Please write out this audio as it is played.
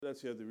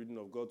Let's hear the reading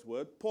of God's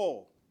word.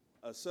 Paul,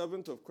 a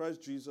servant of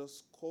Christ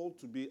Jesus, called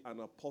to be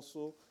an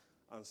apostle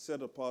and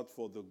set apart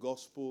for the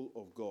gospel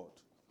of God.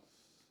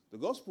 The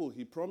gospel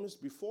he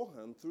promised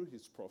beforehand through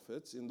his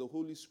prophets in the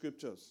Holy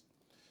Scriptures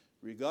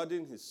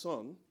regarding his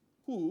Son,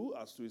 who,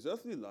 as to his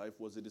earthly life,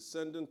 was a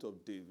descendant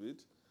of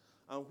David,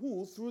 and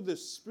who, through the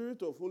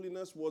Spirit of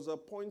holiness, was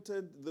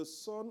appointed the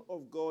Son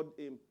of God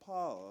in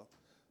power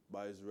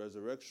by his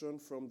resurrection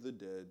from the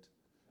dead,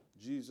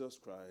 Jesus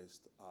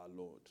Christ our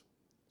Lord.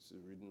 This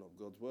is the reading of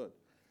God's word.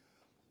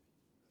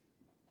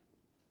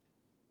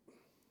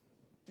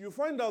 You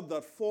find out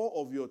that 4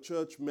 of your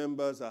church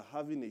members are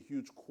having a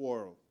huge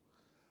quarrel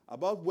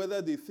about whether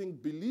they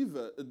think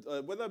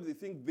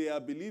they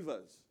are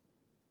believers.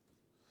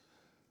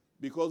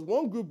 Because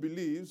one group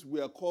believes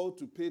we are called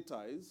to pay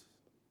tithes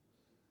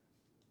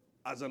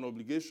as an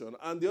obligation,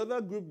 and the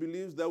other group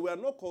believes that we are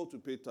not called to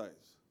pay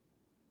tithes.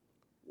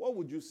 What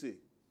would you say?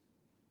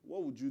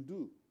 What would you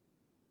do?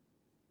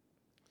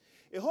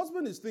 A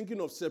husband is thinking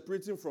of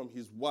separating from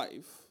his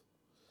wife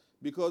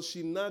because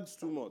she nags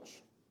too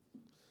much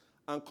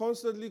and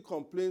constantly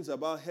complains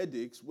about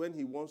headaches when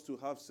he wants to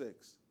have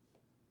sex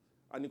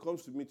and he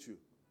comes to meet you.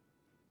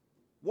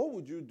 What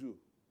would you do?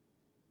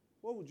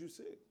 What would you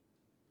say?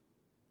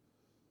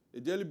 A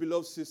dearly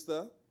beloved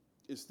sister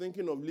is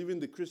thinking of leaving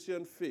the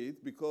Christian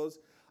faith because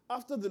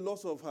after the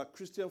loss of her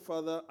Christian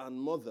father and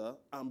mother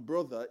and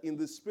brother in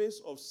the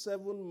space of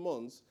 7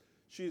 months,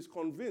 she is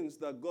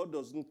convinced that God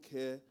doesn't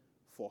care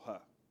for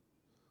her.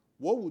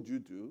 What would you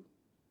do?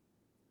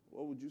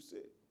 What would you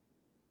say?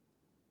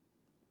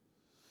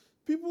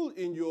 People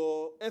in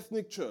your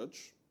ethnic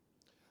church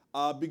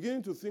are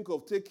beginning to think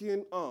of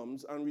taking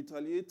arms and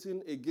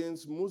retaliating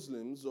against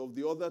Muslims of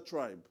the other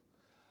tribe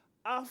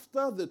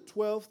after the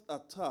 12th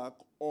attack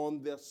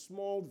on their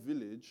small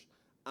village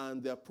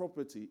and their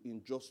property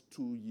in just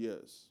 2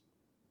 years.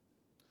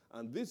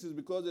 And this is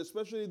because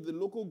especially the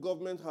local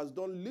government has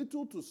done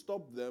little to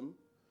stop them,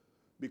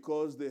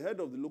 because the head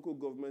of the local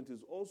government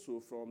is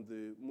also from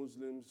the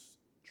Muslims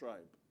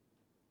tribe.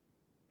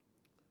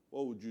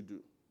 What would you do?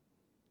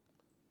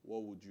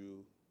 What would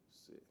you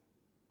say?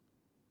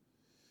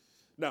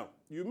 Now,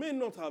 you may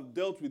not have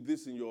dealt with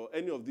this in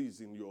any of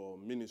these in your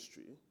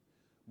ministry,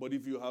 but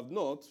if you have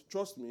not,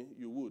 trust me,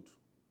 you would.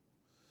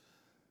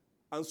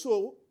 And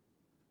so,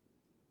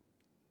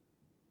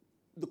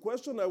 the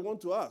question I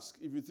want to ask,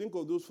 if you think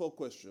of those 4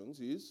 questions,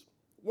 is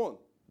 1.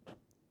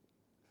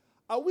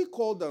 Are we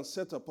called and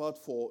set apart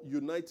for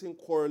uniting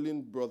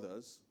quarreling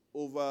brothers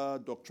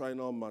over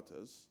doctrinal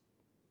matters?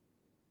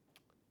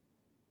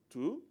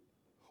 2.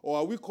 Or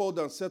are we called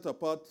and set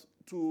apart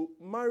to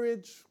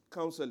marriage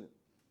counseling?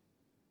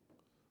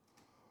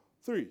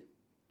 3.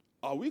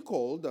 Are we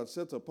called and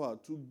set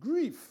apart to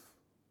grief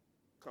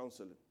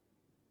counseling?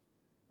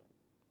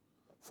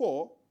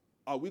 4.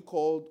 Are we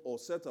called or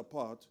set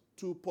apart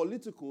to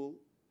political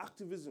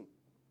activism?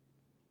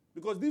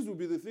 Because these will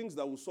be the things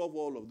that will solve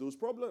all of those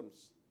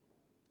problems.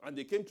 And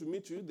they came to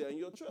meet you, they're in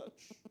your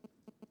church.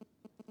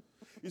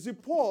 You see,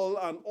 Paul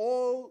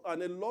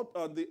and a lot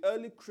of the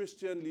early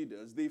Christian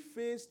leaders, they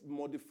faced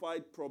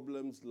modified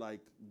problems like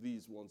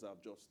these ones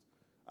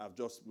I've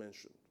just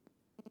mentioned.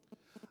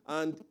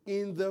 And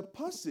in the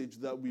passage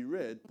that we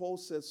read, Paul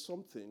says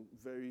something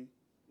very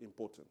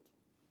important.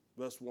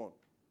 Verse 1.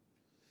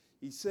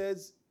 He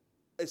says,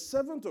 a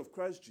servant of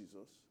Christ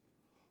Jesus,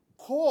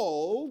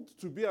 called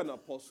to be an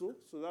apostle,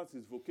 so that's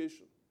his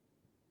vocation.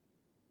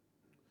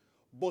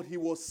 But he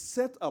was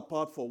set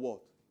apart for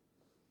what?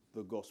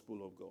 The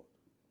gospel of God.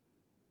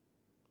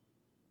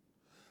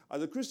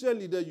 As a Christian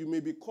leader, you may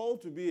be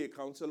called to be a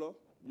counselor.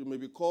 You may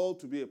be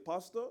called to be a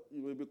pastor.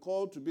 You may be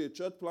called to be a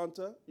church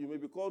planter. You may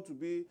be called to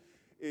be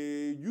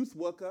a youth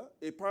worker,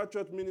 a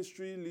parachurch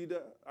ministry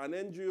leader, an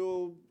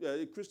NGO,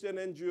 a Christian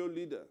NGO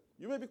leader.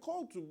 You may be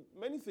called to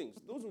many things.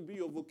 Those will be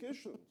your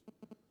vocations.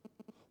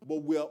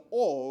 But we are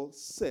all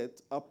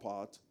set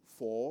apart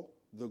for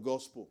the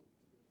gospel.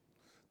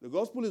 The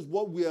gospel is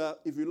what we are,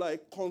 if you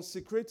like,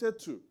 consecrated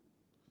to.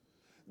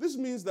 This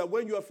means that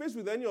when you are faced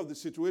with any of the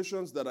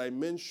situations that I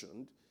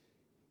mentioned,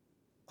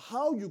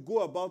 how you go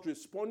about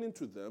responding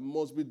to them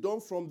must be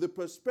done from the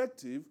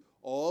perspective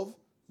of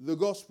the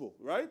gospel,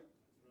 right?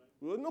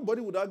 Well, nobody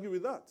would argue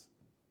with that.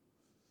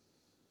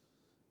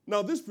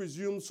 Now, this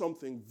presumes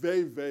something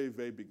very, very,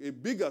 very big. A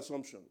big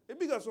assumption. A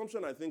big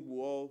assumption I think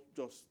we're all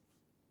just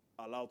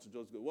allowed to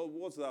just go. Well,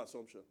 what's that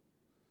assumption?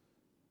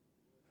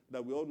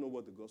 That we all know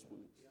what the gospel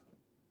is. Yeah.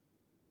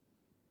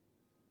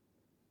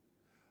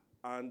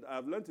 And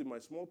I've learned in my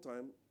small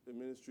time in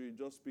ministry,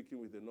 just speaking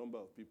with a number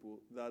of people,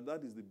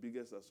 that is the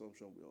biggest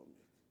assumption we all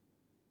make.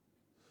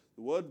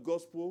 The word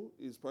gospel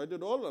is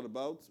paraded all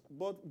about,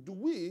 but do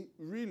we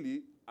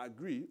really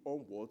agree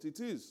on what it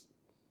is?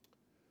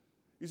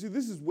 You see,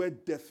 this is where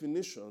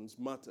definitions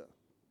matter.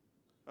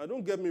 And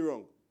don't get me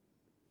wrong,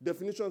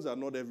 definitions are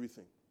not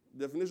everything.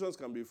 Definitions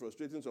can be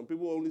frustrating. Some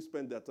people only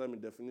spend their time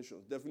in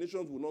definitions.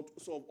 Definitions will not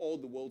solve all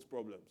the world's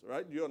problems,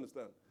 right? Do you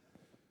understand?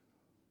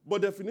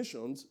 But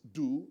definitions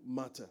do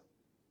matter.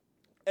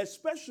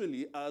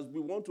 Especially as we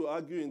want to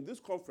argue in this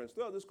conference,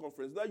 throughout this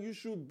conference, that you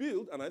should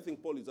build, and I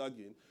think Paul is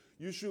arguing,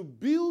 you should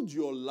build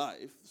your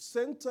life,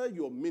 center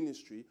your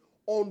ministry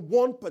on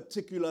one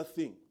particular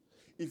thing.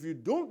 If you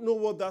don't know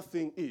what that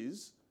thing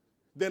is,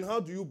 then how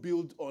do you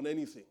build on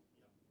anything?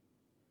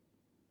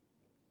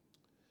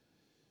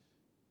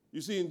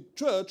 You see, in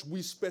church,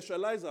 we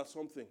specialize at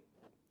something.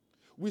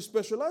 We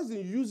specialize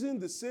in using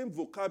the same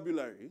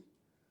vocabulary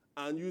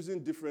and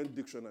using different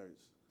dictionaries.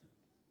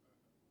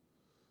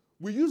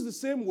 We use the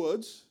same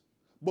words,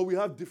 but we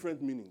have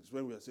different meanings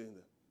when we are saying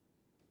them.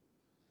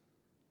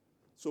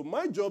 So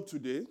my job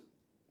today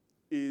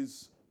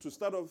is to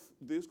start off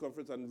this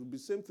conference, and it will be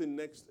the same thing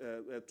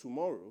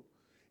tomorrow,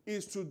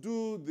 is to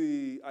do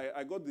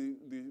I got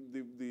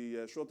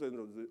the short end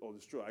of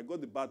the straw. I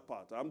got the bad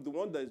part. I'm the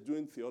one that is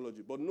doing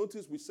theology. But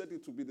notice we set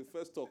it to be the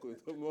first talk in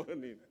the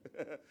morning.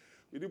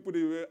 We didn't put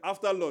it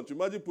after lunch.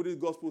 Imagine putting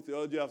gospel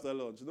theology after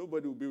lunch.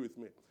 Nobody will be with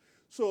me.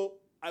 So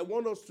I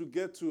want us to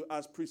get to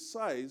as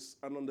precise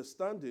an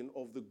understanding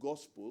of the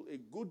gospel, a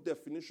good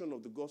definition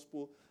of the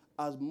gospel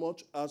as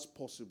much as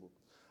possible.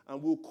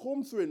 And we'll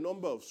comb through a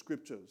number of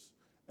scriptures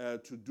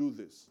to do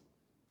this.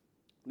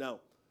 Now,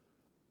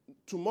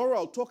 tomorrow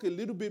I'll talk a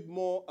little bit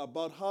more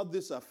about how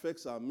this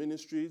affects our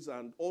ministries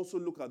and also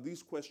look at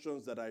these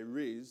questions that I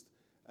raised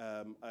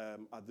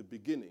at the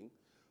beginning.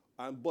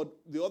 But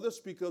the other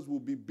speakers will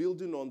be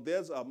building on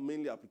theirs are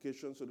mainly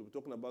applications, so they'll be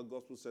talking about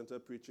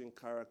gospel-centered preaching,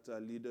 character,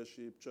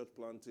 leadership, church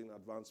planting,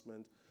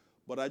 advancement.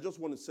 But I just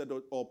want to set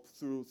it up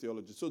through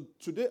theology. So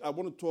today I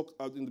want to talk,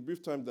 in the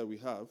brief time that we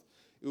have,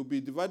 it will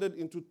be divided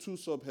into two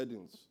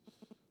subheadings.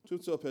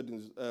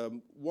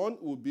 One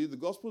would be the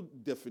gospel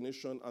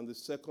definition, and the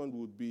second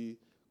would be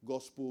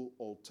gospel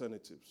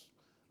alternatives.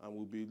 And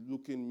we'll be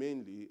looking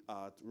mainly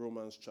at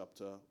Romans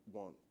chapter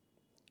 1.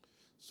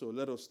 So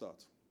let us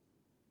start.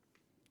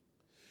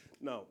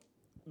 Now,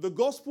 the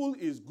gospel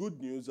is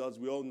good news, as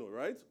we all know,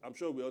 right? I'm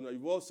sure we all know.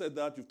 You've all said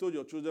that. You've told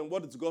your children,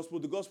 what is the gospel?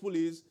 The gospel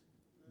is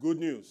good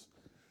news.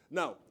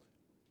 Now,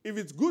 if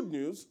it's good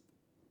news,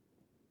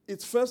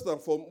 it's first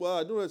and foremost, well,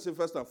 I don't want to say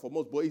first and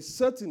foremost, but it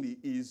certainly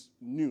is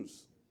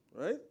news,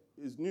 right?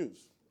 It's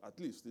news, at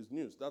least. It's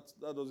news. That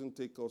doesn't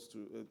take us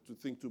to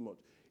think too much.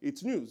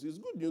 It's news. It's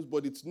good news,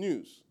 but it's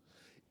news.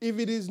 If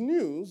it is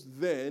news,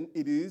 then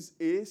it is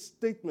a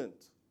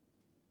statement.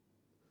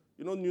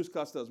 You know,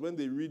 newscasters, when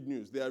they read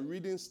news, they are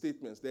reading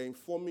statements. They're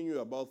informing you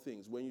about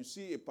things. When you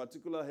see a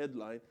particular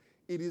headline,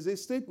 it is a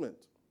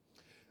statement.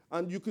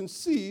 And you can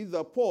see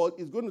that Paul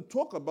is going to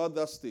talk about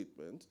that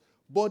statement.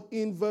 But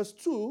in verse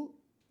 2,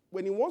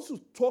 when he wants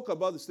to talk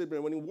about the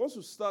statement, when he wants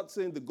to start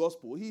saying the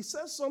gospel, he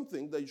says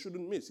something that you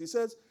shouldn't miss. He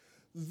says,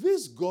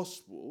 this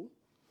gospel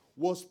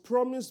was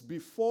promised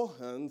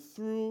beforehand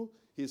through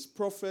his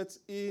prophets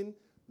in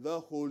the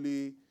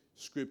Holy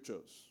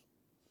Scriptures.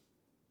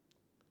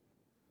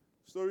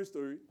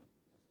 Story.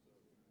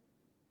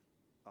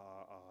 Now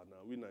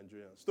we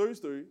Nigerians.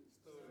 Story.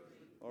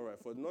 All right,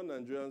 for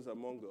non-Nigerians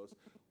among us,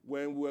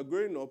 when we were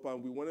growing up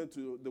and they wanted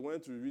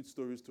to read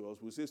stories to us,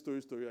 we say story,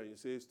 and you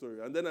say story.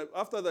 And then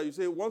after that, you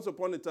say, once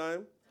upon a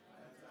time.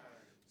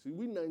 See,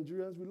 we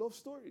Nigerians, we love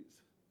stories.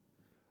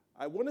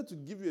 I wanted to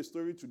give you a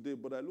story today,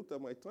 but I looked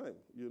at my time,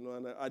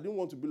 and I didn't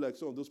want to be like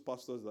some of those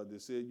pastors that they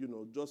say,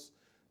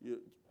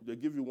 they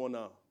give you 1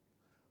 hour.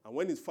 And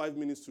when it's 5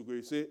 minutes to go,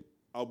 you say,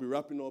 I'll be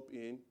wrapping up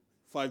in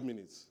 5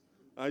 minutes.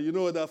 And you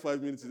know what that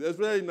 5 minutes is,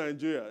 especially in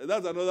Nigeria.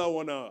 That's another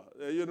 1 hour.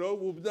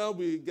 We'll now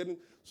be getting...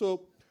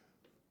 So,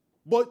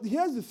 but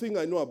here's the thing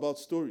I know about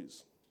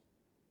stories.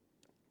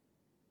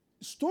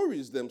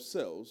 Stories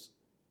themselves,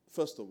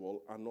 first of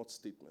all, are not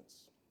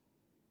statements.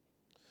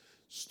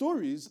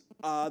 Stories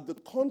are the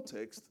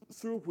context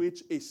through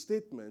which a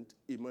statement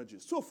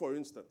emerges. So, for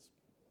instance,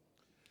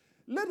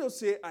 let us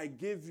say I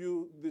gave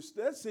you this.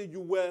 Let's say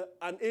you were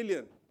an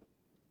alien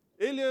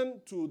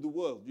to the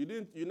world. You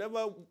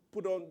never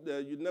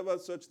you never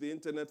searched the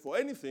internet for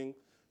anything.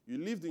 You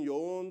lived in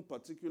your own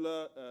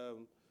particular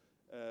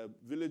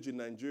village in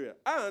Nigeria,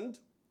 and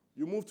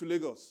you moved to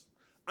Lagos,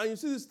 and you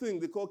see this thing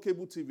they call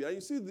cable TV, and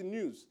you see the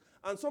news,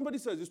 and somebody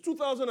says it's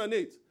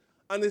 2008,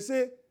 and they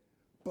say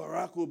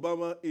Barack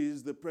Obama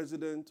is the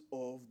president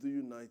of the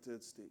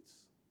United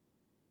States.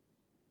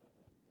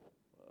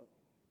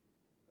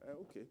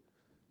 Okay.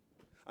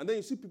 And then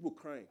you see people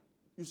crying.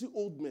 You see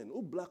old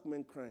black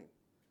men crying.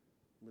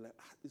 You're like,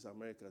 these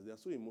Americans, they are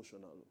so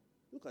emotional.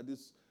 Look at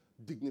this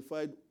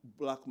dignified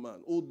black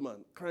man, old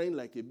man, crying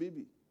like a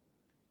baby.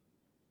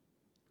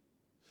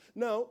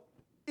 Now,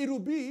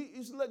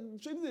 it's like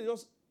they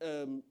just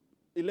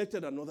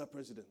elected another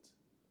president.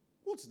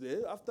 What's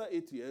there? After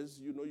 8 years,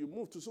 you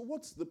move to. So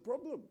what's the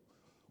problem?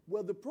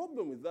 Well, the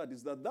problem with that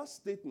is that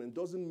statement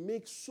doesn't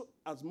make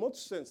as much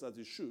sense as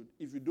it should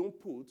if you don't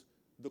put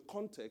the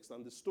context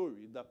and the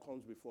story that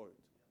comes before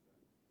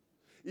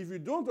it. If you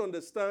don't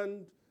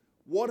understand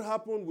what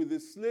happened with the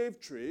slave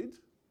trade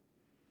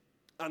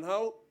and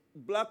how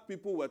black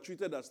people were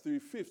treated as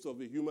 3/5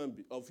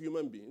 of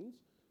human beings,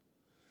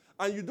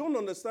 and you don't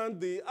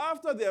understand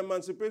after the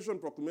Emancipation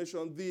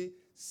Proclamation, the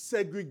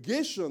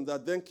segregation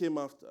that then came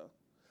after,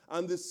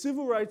 and the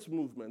civil rights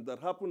movement that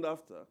happened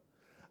after,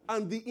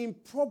 and the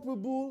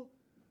improbable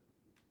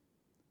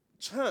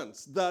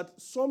chance that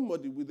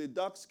somebody with a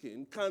dark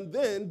skin can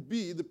then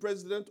be the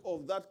president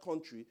of that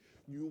country,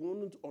 you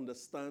won't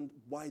understand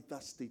why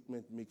that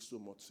statement makes so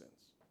much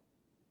sense.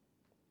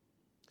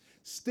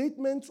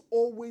 Statements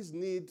always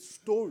need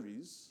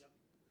stories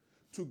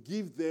to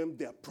give them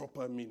their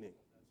proper meaning.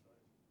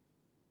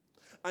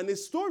 And a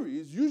story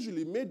is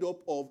usually made up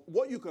of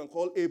what you can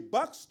call a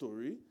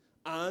backstory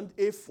and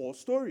a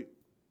forestory.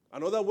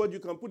 Another word you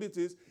can put it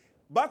is,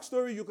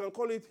 backstory you can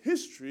call it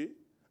history,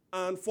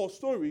 and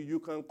forestory you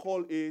can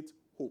call it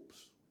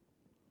hopes.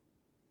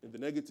 In the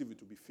negative, it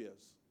will be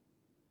fears.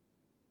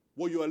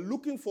 What you are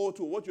looking forward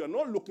to, what you are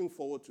not looking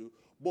forward to,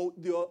 but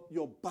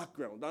your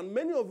background. And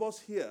many of us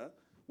here,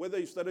 whether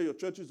you started your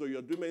churches or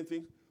you're doing many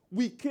things,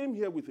 we came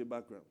here with a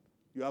background.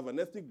 You have an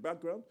ethnic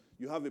background,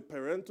 you have a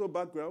parental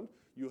background,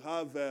 you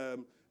have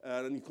an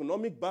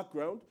economic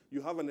background,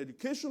 you have an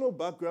educational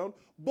background,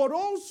 but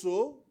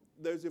also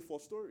there's a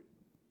forestory.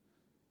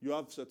 You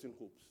have certain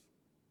hopes.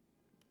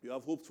 You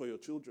have hopes for your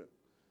children.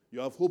 You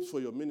have hopes for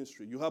your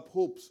ministry. You have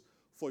hopes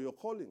for your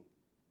calling.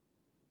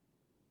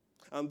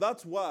 And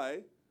that's why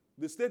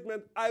the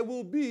statement, I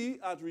will be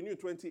at Renew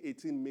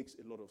 2018, makes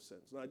a lot of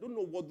sense. Now, I don't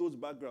know what those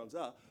backgrounds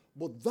are,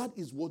 but that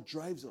is what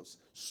drives us.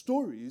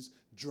 Stories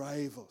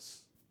drive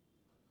us.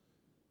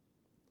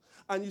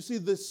 And you see,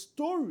 the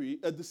story,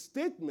 the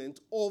statement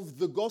of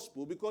the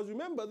gospel, because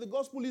remember, the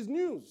gospel is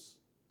news.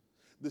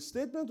 The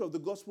statement of the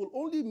gospel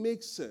only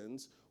makes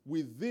sense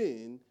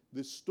within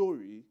the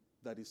story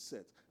that is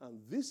set. And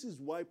this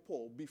is why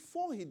Paul,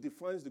 before he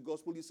defines the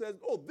gospel, he says,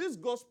 oh, this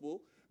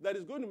gospel that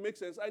is going to make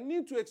sense, I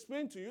need to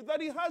explain to you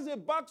that it has a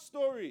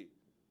backstory.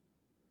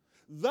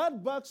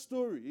 That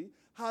backstory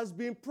has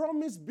been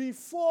promised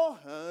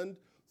beforehand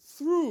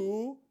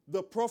through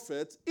the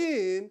prophets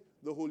in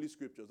the Holy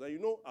Scriptures. And you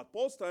know, at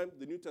Paul's time,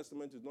 the New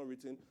Testament is not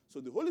written. So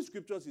the Holy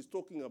Scriptures he's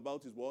talking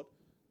about is what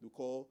we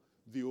call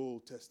the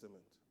Old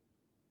Testament.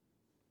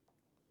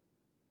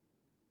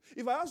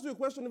 If I ask you a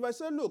question, if I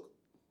say, look,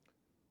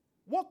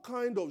 what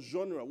kind of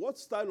genre, what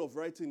style of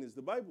writing is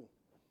the Bible?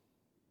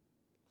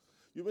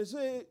 You may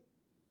say,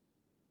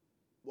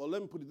 well,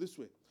 let me put it this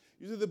way.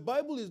 You see, the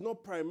Bible is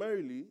not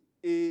primarily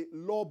a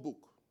law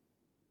book,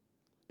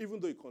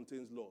 even though it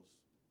contains laws.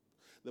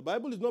 The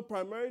Bible is not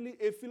primarily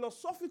a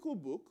philosophical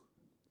book,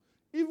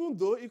 even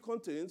though it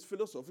contains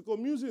philosophical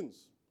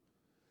musings.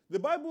 The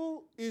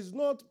Bible is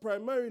not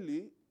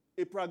primarily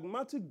a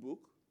pragmatic book,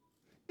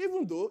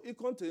 even though it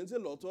contains a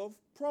lot of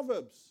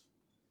proverbs.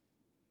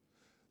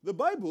 The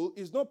Bible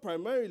is not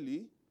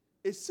primarily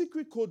a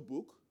secret code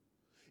book,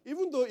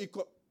 even though it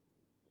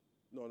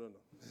no.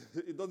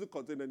 It doesn't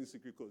contain any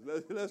secret codes.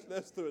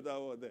 Let's throw that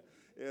one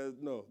there.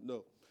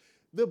 No.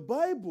 The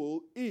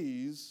Bible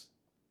is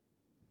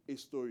a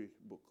story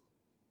book.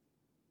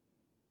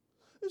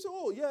 You say,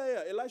 oh,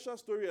 yeah, Elisha's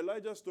story,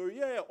 Elijah's story.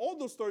 Yeah, all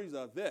those stories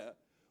are there.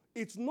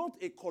 It's not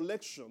a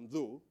collection,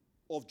 though,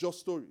 of just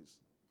stories.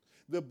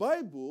 The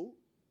Bible,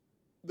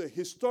 the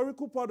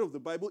historical part of the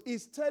Bible,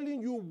 is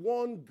telling you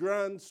one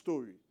grand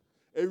story,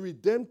 a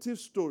redemptive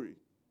story.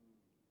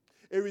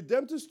 A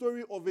redemptive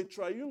story of a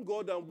triune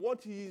God and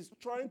what he is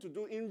trying to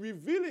do in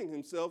revealing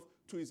himself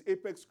to his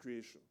apex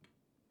creation.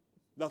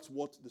 That's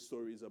what the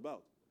story is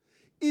about.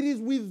 It is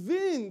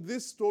within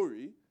this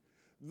story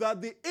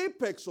that the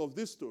apex of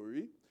this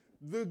story,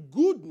 the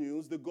good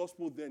news, the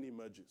gospel then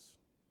emerges.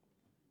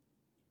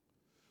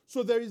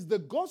 So there is the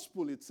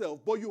gospel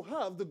itself, but you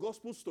have the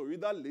gospel story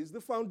that lays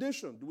the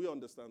foundation. Do we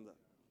understand that?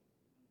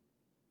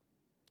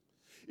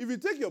 If you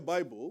take your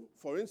Bible,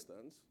 for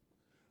instance,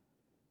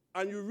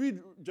 and you read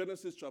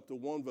Genesis chapter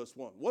 1, verse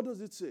 1, what does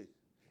it say?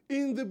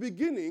 In the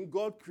beginning,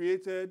 God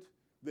created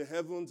the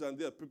heavens and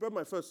the earth. Prepare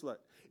my first slide.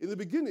 In the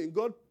beginning,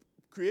 God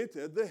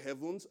created the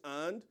heavens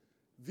and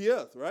the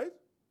earth, right?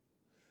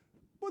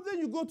 But then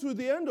you go to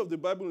the end of the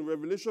Bible in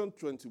Revelation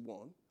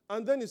 21,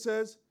 and then it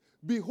says,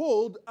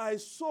 behold, I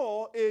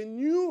saw a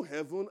new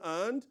heaven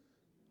and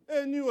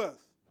a new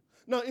earth.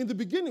 Now, in the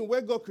beginning,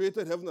 where God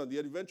created heaven and the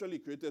earth, eventually he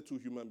created two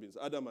human beings,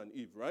 Adam and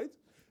Eve, right?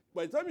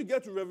 By the time you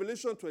get to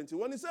Revelation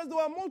 21, it says there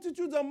were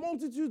multitudes and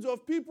multitudes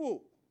of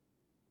people.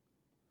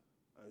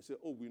 And you say,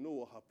 oh, we know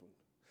what happened.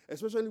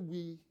 Especially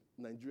we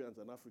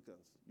Nigerians and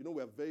Africans. You know,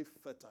 we are very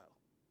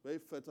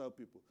fertile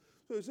people.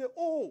 So you say,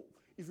 oh,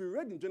 if you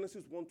read in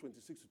Genesis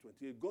 1:26 to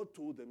 28, God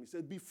told them, he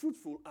said, be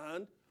fruitful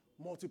and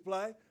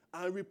multiply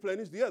and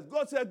replenish the earth.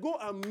 God said, go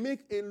and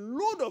make a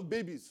load of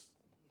babies.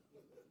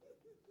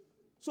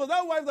 So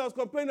that wife that was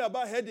complaining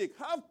about headache,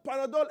 have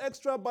Panadol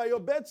extra by your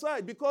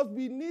bedside because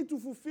we need to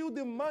fulfill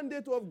the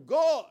mandate of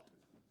God.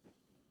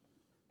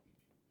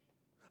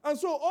 And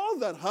so all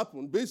that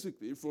happened,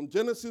 basically, from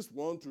Genesis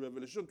 1 to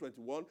Revelation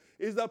 21,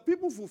 is that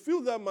people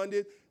fulfilled their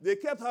mandate. They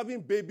kept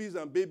having babies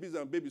and babies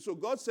and babies. So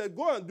God said,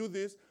 go and do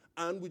this,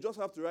 and we just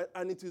have to write.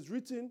 And it is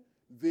written,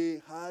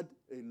 they had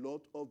a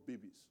lot of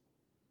babies.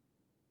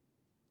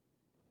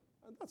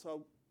 And that's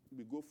how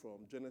we go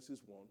from Genesis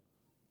 1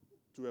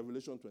 to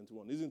Revelation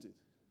 21, isn't it?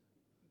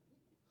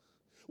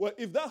 Well,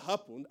 if that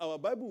happened, our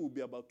Bible would be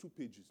about 2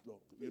 pages long,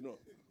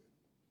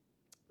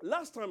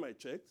 Last time I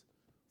checked,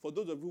 for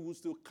those of you who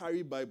still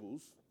carry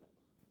Bibles,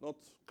 not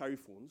carry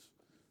phones,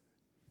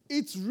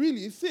 it's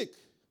really thick.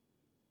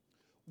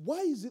 Why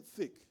is it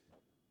thick?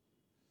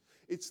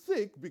 It's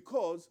thick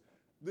because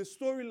the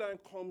storyline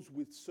comes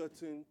with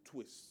certain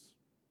twists.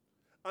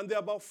 And there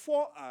are about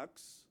 4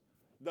 acts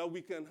that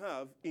we can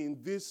have in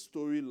this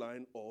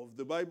storyline of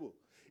the Bible.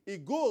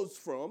 It goes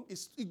from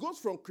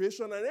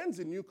creation and ends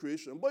in new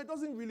creation, but it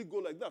doesn't really go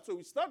like that. So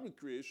we start with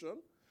creation.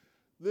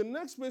 The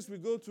next place we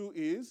go to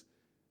is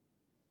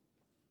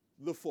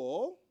the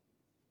fall,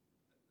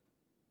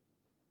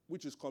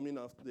 which is coming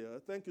after there.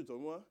 Thank you,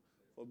 Tomua,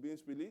 for being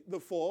speedy. The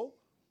fall.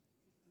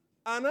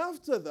 And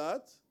after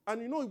that,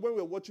 and when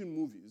we're watching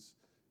movies,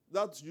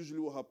 that's usually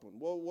what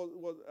happens.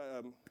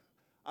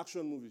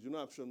 Action movies,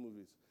 action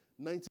movies.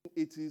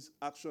 1980s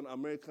action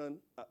American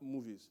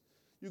movies.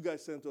 You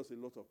guys sent us a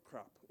lot of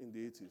crap in the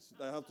 80s.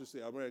 I have to say,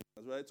 Americans,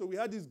 right? So we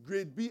had these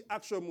grade B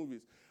action movies.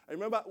 I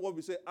remember what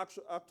we say,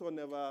 actor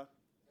never,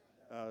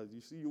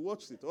 you see, you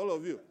watched it, all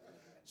of you.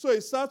 So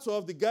it starts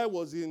off, the guy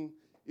was in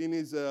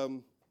his,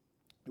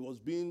 he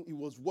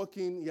was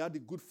working, he had a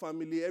good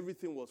family,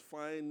 everything was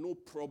fine, no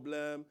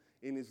problem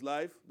in his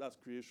life. That's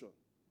creation.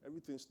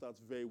 Everything starts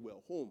very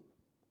well, home.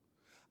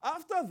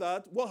 After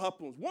that, what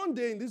happens? One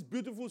day in this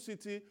beautiful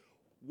city,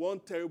 one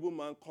terrible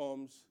man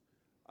comes.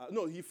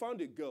 He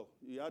found a girl.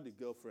 He had a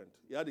girlfriend.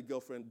 He had a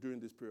girlfriend during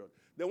this period.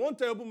 Then one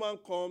terrible man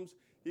comes.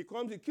 He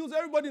kills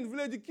everybody in the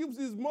village. He kills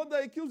his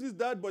mother. He kills his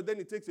dad, but then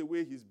he takes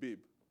away his babe.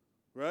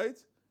 Right?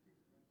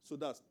 So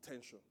that's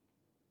tension.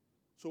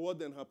 So what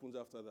then happens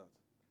after that?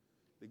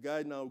 The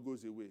guy now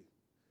goes away.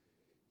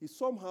 He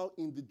somehow,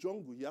 in the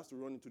jungle, he has to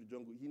run into the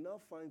jungle. He now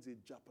finds a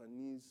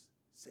Japanese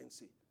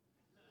sensei.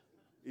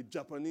 A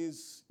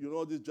Japanese,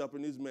 all these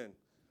Japanese men.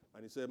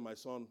 And he said, my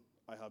son,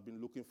 I have been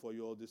looking for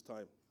you all this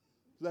time.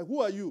 He's like,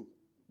 who are you?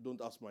 Don't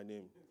ask my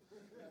name.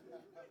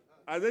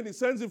 And then he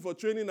sends him for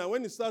training. And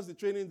when he starts the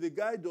training, the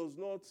guy does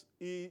not,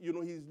 he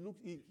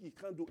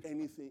can't do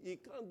anything. He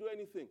can't do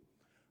anything.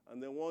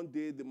 And then one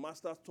day, the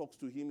master talks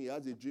to him. He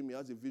has a dream. He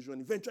has a vision.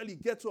 Eventually, he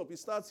gets up. He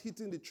starts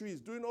hitting the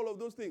trees, doing all of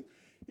those things.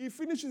 He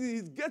finishes it.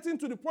 He's getting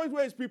to the point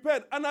where he's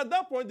prepared. And at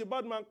that point, the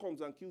bad man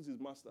comes and kills his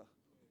master.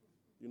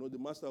 The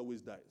master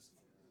always dies.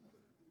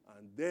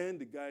 And then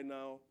the guy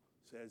now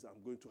says,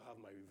 I'm going to have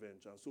my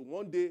revenge. And so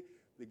one day,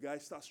 the guy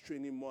starts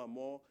training more and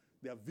more.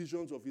 There are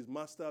visions of his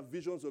master,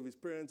 visions of his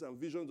parents, and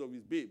visions of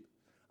his babe.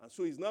 And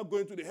so he's now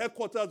going to the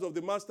headquarters of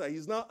the master.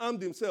 He's now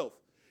armed himself.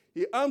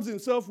 He arms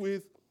himself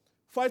with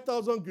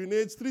 5,000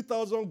 grenades,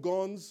 3,000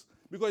 guns,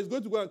 because he's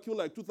going to go and kill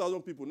like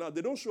 2,000 people. Now,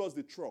 they don't show us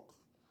the truck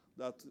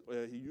that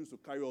he used to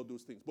carry all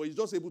those things, but he's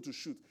just able to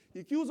shoot.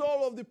 He kills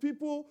all of the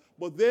people,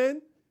 but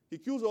then he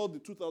kills all the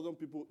 2,000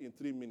 people in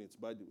 3 minutes,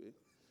 by the way.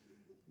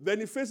 Then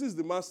he faces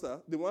the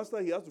master. The master,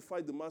 he has to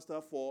fight the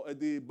master for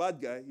the bad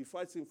guy. He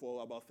fights him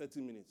for about 30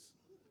 minutes,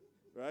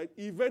 right?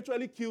 He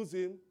eventually kills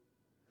him,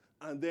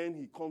 and then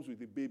he comes with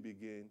the baby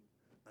again,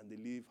 and they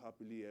live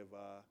happily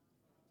ever.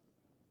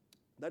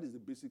 That is the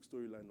basic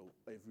storyline of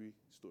every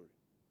story.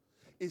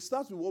 It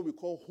starts with what we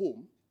call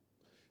home.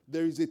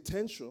 There is a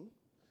tension,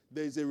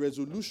 there is a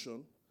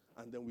resolution,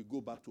 and then we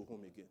go back to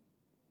home again.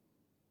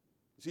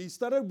 So he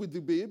started with the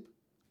babe,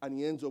 and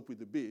he ends up with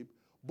the babe,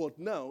 but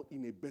now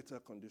in a better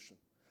condition.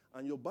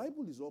 And your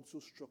Bible is also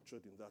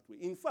structured in that way.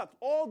 In fact,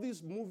 all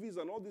these movies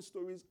and all these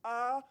stories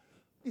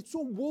it's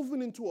so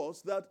woven into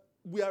us that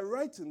we are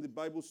right in the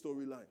Bible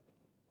storyline.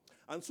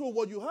 And so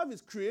what you have is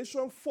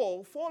creation,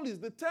 fall. Fall is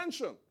the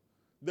tension.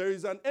 There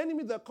is an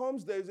enemy that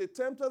comes. There is a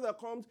tempter that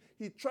comes.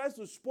 He tries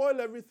to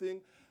spoil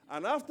everything.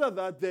 And after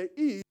that, there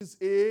is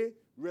a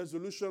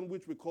resolution,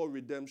 which we call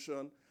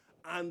redemption.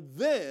 And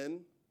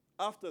then,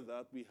 after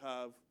that, we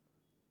have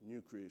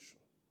new creation.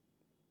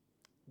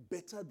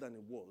 Better than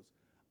it was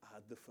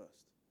at the first.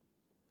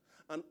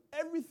 And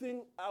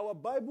everything, our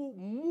Bible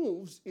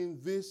moves in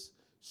this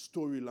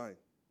storyline.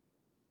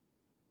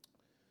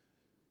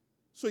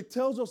 So it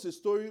tells us a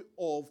story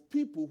of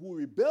people who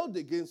rebelled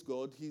against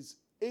God, his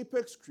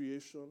apex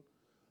creation,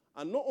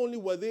 and not only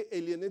were they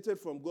alienated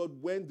from God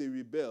when they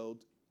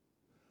rebelled,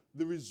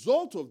 the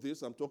result of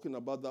this, I'm talking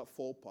about that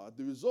fall part,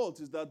 the result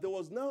is that there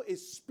was now a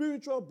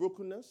spiritual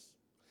brokenness,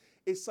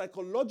 a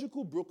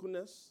psychological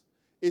brokenness,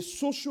 a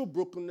social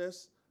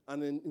brokenness,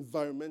 and an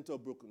environmental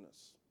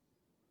brokenness.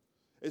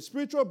 A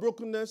spiritual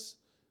brokenness,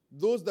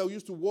 those that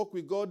used to walk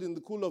with God in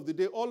the cool of the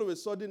day, all of a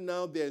sudden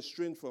now they're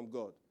estranged from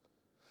God.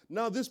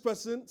 Now this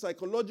person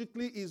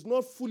psychologically is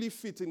not fully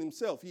fit in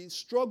himself. He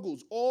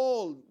struggles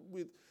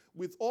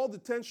with all the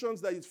tensions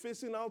that he's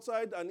facing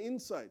outside and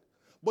inside.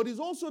 But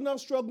he's also now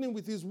struggling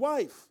with his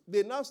wife.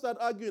 They now start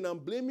arguing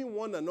and blaming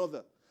one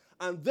another.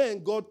 And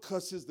then God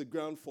curses the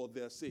ground for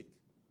their sake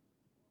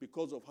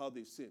because of how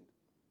they've sinned.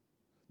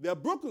 They're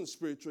broken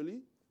spiritually.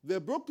 They're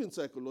broken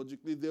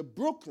psychologically. They're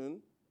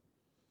broken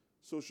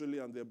socially.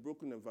 And they're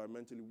broken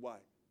environmentally. Why?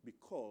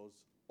 Because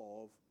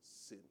of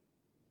sin.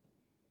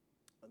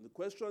 And the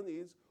question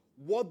is,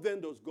 what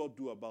then does God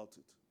do about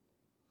it?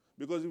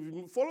 Because if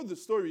you follow the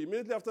story,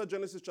 immediately after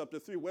Genesis chapter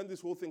 3, when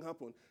this whole thing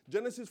happened,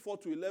 Genesis 4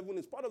 to 11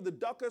 is part of the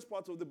darkest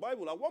parts of the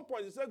Bible. At one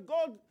point, he said,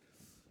 God,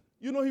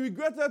 he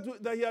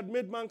regretted that he had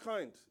made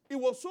mankind. It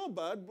was so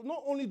bad, but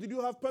not only did you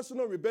have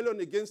personal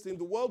rebellion against him,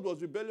 the world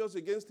was rebellious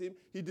against him.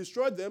 He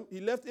destroyed them. He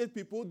left 8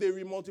 people. They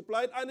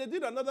remultiplied, and they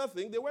did another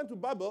thing. They went to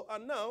Babel,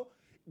 and now,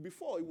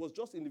 before, it was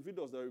just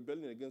individuals that were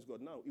rebelling against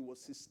God. Now, it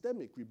was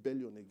systemic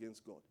rebellion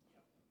against God.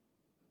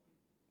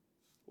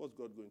 What's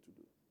God going to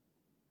do?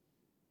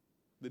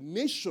 The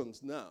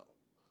nations now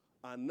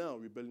are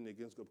rebelling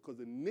against God because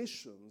the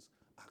nations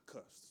are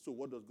cursed. So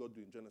what does God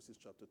do in Genesis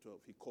chapter 12?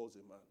 He calls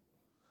a man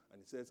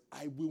and he says,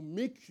 I will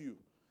make you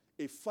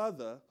a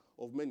father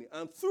of many.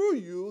 And through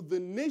you, the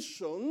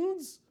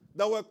nations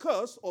that were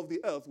cursed of the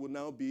earth will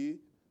now be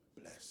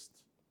blessed.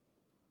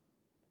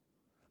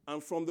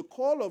 And from the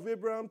call of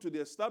Abraham to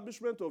the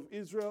establishment of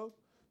Israel,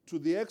 to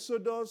the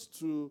Exodus,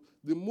 to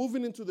the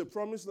moving into the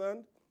promised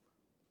land,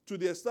 to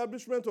the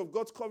establishment of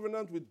God's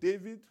covenant with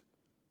David,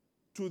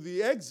 to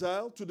the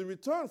exile, to the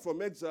return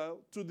from exile,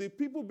 to the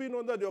people being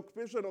under the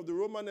occupation of the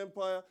Roman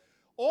Empire,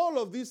 all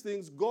of these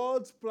things,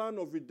 God's plan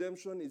of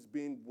redemption is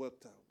being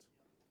worked out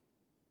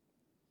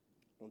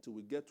until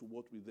we get to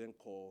what we then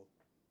call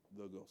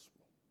the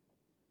gospel.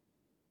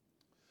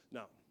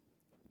 Now,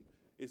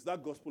 it's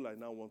that gospel I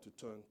now want to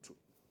turn to.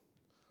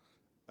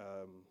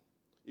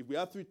 If we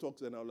had 3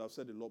 talks, then I would have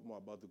said a lot more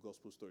about the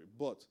gospel story.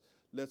 But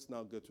let's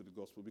now get to the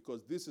gospel,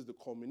 because this is the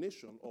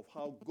culmination of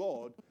how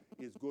God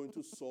is going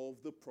to solve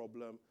the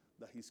problem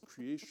that his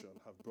creation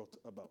have brought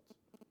about.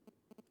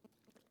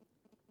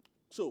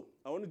 So,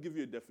 I want to give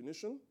you a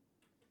definition,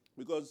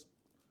 because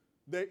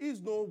there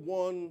is no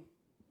one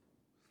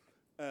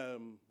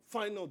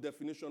final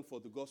definition for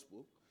the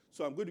gospel.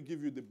 So I'm going to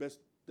give you the best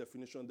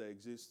definition that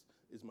exists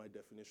is my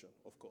definition,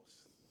 of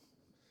course.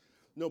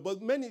 No,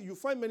 but you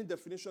find many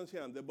definitions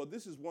here and there, but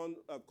this is one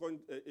a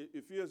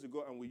few years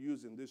ago and we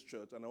used in this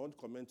church, and I want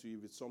to comment to you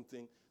if it's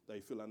something that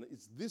you feel, and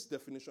it's this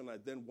definition I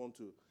then want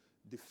to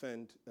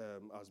defend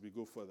as we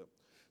go further.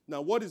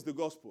 Now, what is the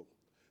gospel?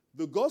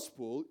 The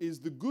gospel is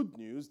the good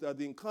news that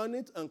the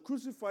incarnate and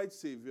crucified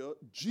Savior,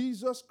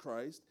 Jesus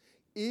Christ,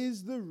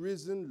 is the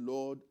risen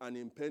Lord and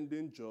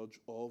impending judge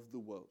of the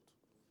world.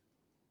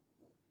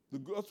 The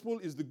gospel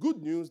is the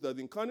good news that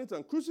the incarnate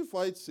and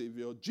crucified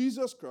Savior,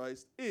 Jesus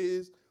Christ,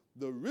 is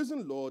the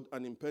risen Lord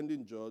and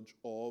impending judge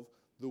of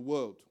the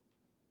world.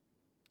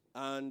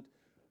 And,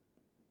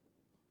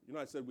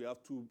 I said we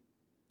have two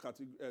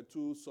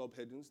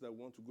subheadings that we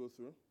want to go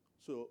through.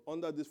 So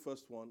under this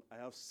first one, I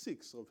have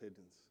 6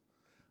 subheadings.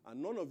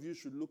 And none of you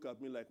should look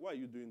at me like, why are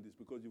you doing this?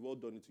 Because you've all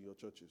done it in your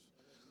churches.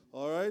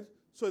 All right?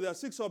 So there are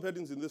 6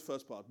 subheadings in this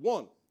first part.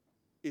 1,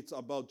 it's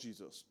about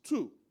Jesus.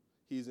 2,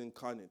 he is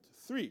incarnate.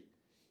 3,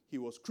 he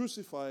was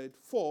crucified.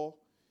 4,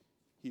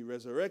 he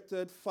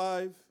resurrected.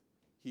 5,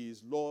 he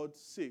is Lord.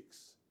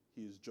 6,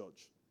 he is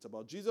judge. It's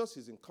about Jesus,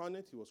 he's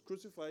incarnate, he was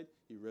crucified,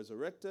 he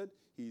resurrected,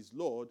 he is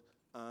Lord,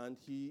 and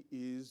he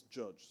is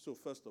judge. So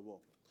first of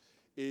all,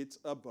 it's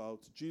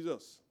about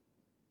Jesus.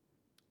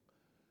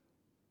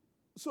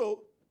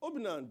 So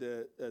Obina and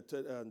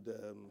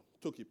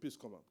Toki, please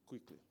come up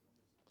quickly.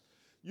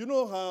 You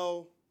know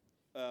how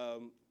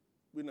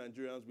we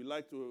Nigerians, we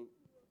like to,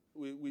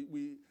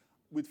 we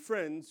with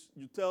friends,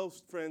 you tell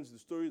friends the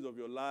stories of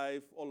your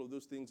life, all of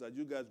those things as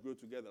you guys grow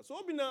together. So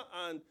Obina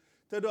and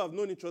Tedo have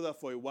known each other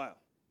for a while.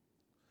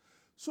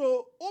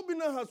 So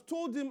Obina has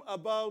told him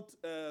about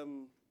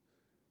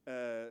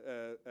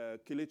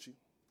Kelechi,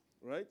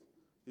 right?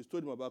 He's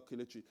told him about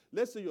Kelechi.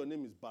 Let's say your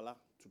name is Bala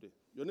today.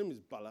 Your name is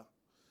Bala.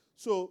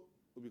 So,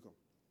 Obika.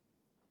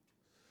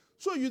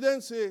 So you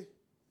then say,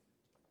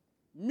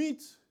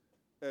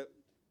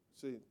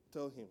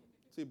 tell him.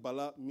 Say,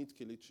 Bala, meet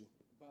Kelechi.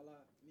 Bala,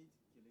 meet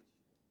Kelechi.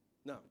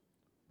 Now,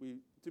 we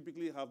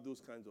typically have those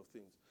kinds of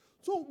things.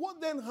 So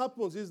what then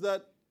happens is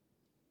that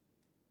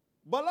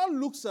Bala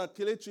looks at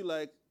Kelechi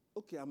like,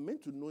 okay, I'm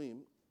meant to know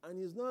him. And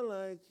he's not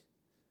like,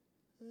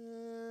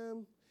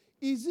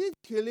 is it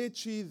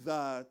Kelechi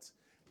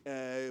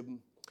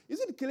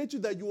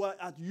that you are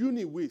at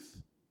uni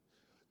with?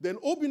 Then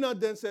Obina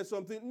then said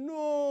something,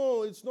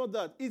 no, it's not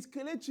that. It's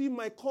Kelechi,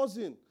 my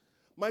cousin.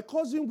 My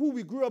cousin who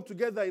we grew up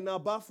together in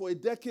Aba for a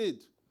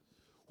decade.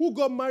 Who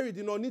got married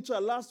in Onitsha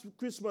last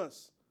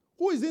Christmas.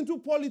 Who is into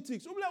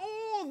politics. I'm like,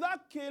 oh,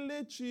 that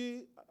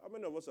Kelechi. How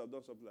many of us have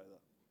done something like that?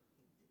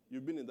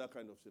 You've been in that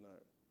kind of scenario.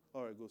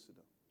 All right, go sit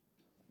down.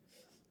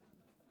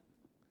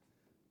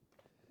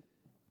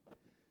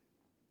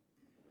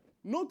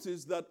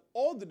 Notice that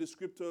all the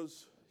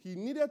descriptors, he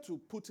needed to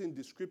put in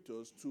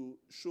descriptors to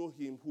show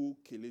him who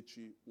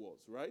Kelechi was,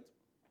 right?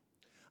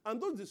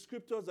 And those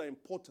descriptors are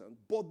important,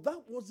 but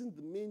that wasn't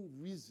the main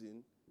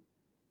reason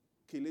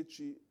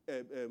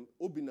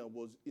Obina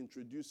was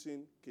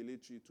introducing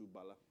Kelechi to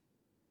Bala,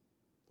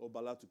 or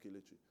Bala to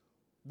Kelechi.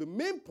 The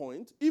main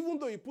point, even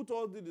though he put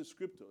all the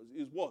descriptors,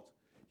 is what?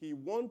 He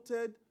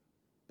wanted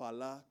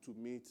Bala to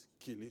meet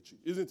Kelechi,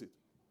 isn't it?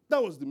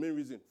 That was the main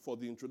reason for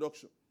the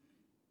introduction.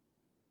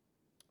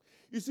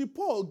 You see,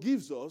 Paul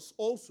gives us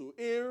also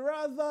a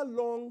rather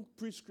long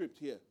prescript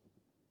here.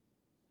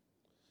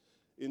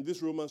 in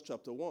this Romans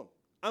chapter 1.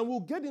 And we'll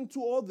get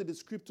into all the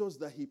descriptors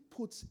that he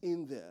puts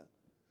in there.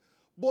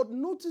 But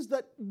notice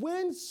that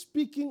when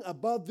speaking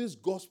about this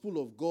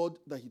gospel of God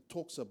that he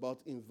talks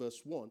about in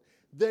verse 1,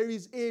 there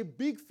is a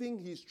big thing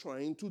he's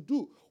trying to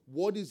do.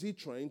 What is he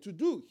trying to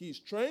do? He's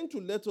trying to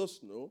let us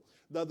know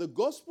that the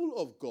gospel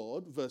of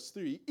God, verse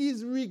 3,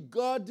 is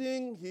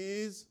regarding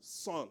his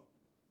son.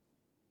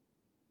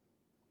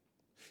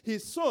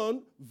 His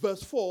son,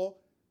 verse 4,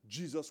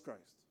 Jesus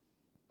Christ.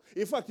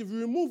 In fact, if you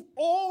remove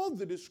all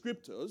the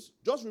descriptors,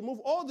 just remove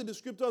all the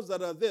descriptors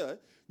that are there,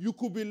 you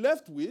could be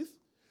left with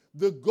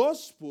the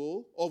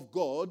gospel of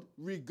God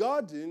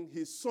regarding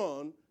his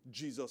son,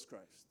 Jesus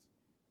Christ.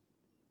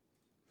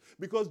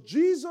 Because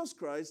Jesus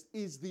Christ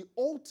is the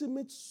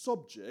ultimate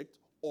subject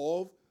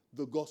of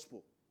the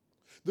gospel.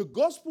 The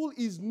gospel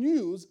is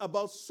news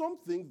about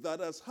something that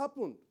has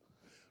happened.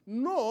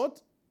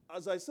 Not,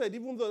 as I said,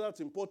 even though that's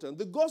important,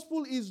 the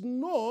gospel is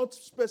not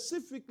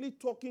specifically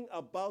talking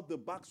about the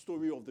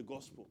backstory of the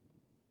gospel.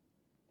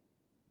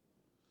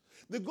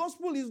 The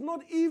gospel is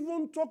not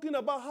even talking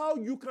about how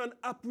you can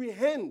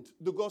apprehend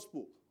the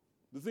gospel.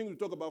 The thing we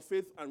talk about,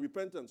 faith and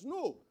repentance.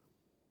 No.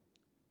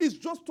 It's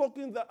just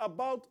talking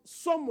about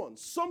someone.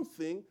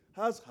 Something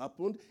has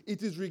happened.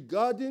 It is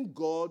regarding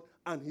God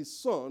and his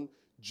son,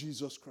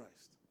 Jesus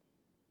Christ.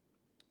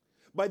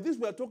 By this,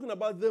 we are talking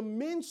about the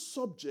main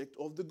subject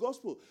of the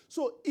gospel.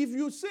 So if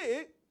you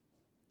say,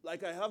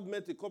 like I have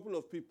met a couple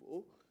of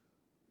people,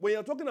 when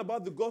you're talking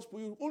about the gospel,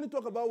 you only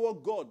talk about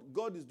what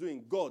God is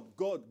doing. God.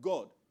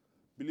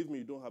 Believe me,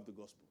 you don't have the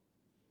gospel.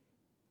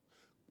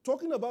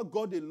 Talking about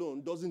God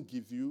alone doesn't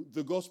give you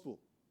the gospel.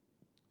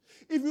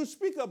 If you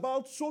speak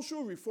about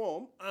social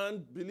reform,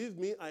 and believe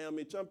me, I am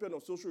a champion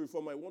of social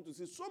reform. I want to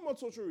see so much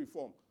social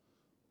reform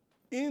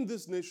in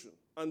this nation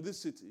and this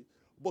city,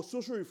 but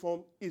social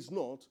reform is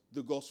not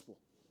the gospel.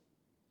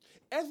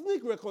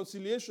 Ethnic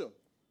reconciliation,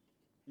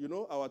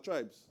 our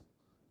tribes.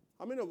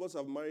 How many of us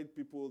have married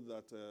people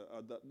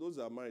those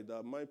that are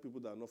married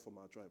people that are not from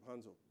our tribe?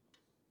 Hands up.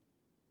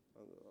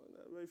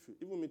 Very few.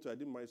 Even me too, I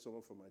didn't marry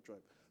someone from my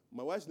tribe.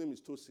 My wife's name is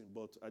Tosin,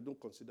 but I don't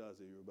consider her as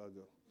a Yoruba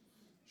girl.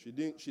 She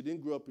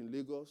didn't grow up in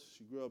Lagos.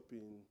 She grew up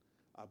in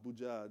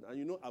Abuja.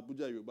 And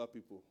Abuja Yoruba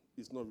people,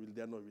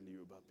 they're not really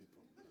Yoruba people.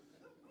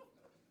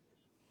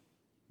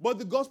 But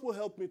the gospel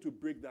helped me to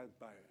break that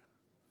barrier.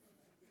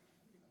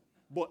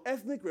 But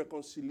ethnic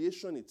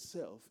reconciliation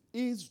itself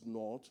is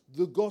not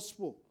the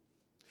gospel.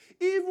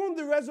 Even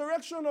the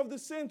resurrection of the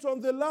saints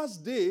on the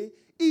last day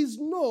is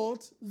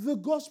not the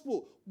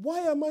gospel. Why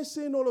am I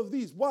saying all of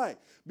these? Why?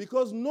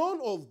 Because none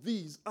of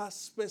these are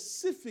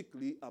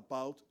specifically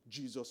about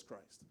Jesus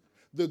Christ.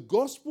 The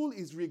gospel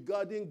is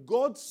regarding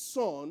God's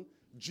Son,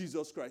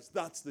 Jesus Christ.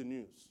 That's the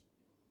news.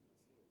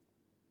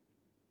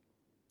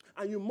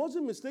 And you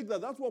mustn't mistake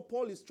that that's what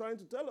Paul is trying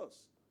to tell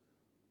us.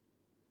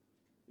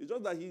 It's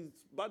just that he's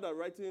bad at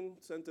writing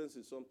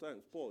sentences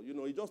sometimes. Paul,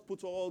 he just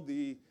puts all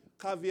the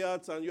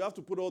caveats and you have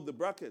to put all the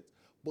brackets.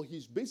 But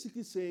he's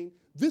basically saying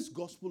this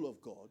gospel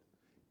of God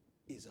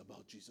is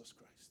about Jesus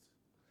Christ.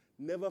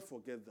 Never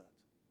forget that.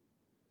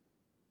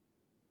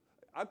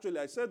 Actually,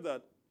 I said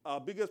that our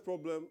biggest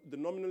problem, the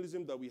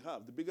nominalism that we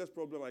have, the biggest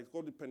problem, I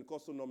called it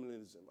Pentecostal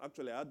nominalism.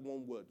 Actually, I had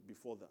one word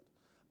before that.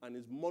 And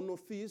it's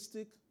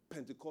monotheistic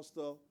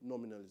Pentecostal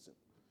nominalism.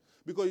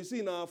 Because you see,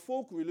 in our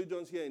folk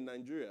religions here in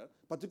Nigeria,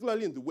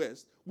 particularly in the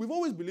West, we've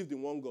always believed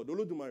in one God,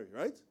 Olodumare,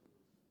 right?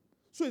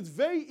 So it's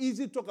very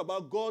easy to talk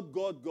about God,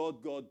 God,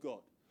 God, God, God.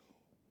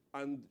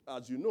 And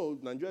as you know,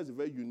 Nigeria is a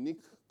very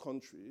unique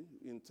country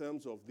in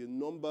terms of the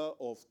number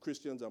of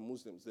Christians and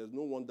Muslims. There's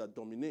no one that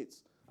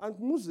dominates. And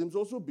Muslims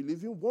also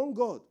believe in one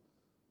God.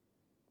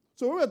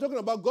 So when we're talking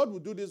about God will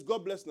do this,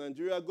 God bless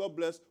Nigeria, God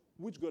bless,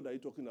 which God are you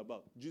talking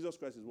about? Jesus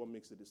Christ is what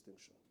makes the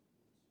distinction.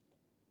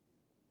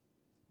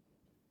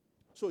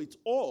 So it's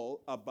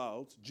all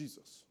about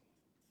Jesus.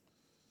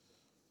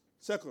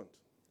 Second,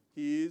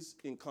 he is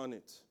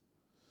incarnate.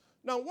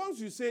 Now, once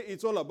you say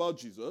it's all about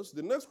Jesus,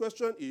 the next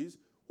question is,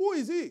 who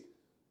is he?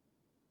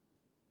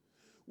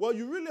 Well,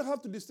 you really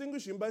have to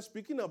distinguish him by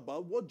speaking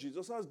about what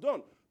Jesus has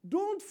done.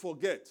 Don't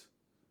forget.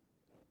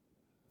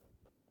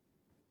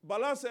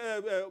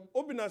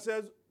 Obina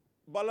says,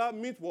 Bala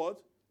meet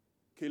what?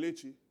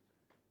 Kelechi.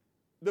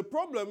 The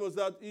problem was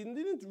that he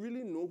didn't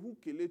really know which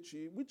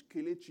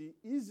Kelechi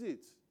is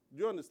it.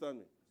 Do you understand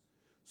me?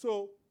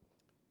 So,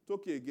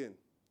 Toki again.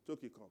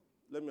 Toki, come.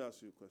 Let me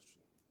ask you a question.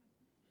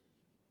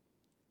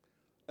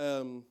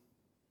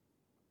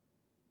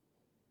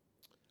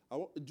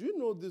 Do you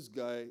know this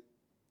guy?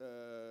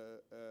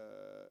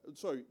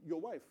 Sorry, your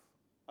wife.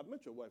 I've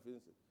met your wife, isn't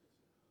it?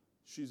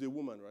 She's a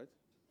woman, right?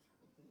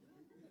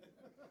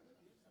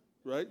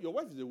 Right? Your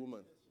wife is a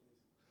woman.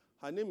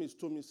 Her name is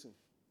Tomisin.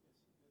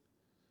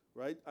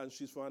 Right? And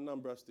she's from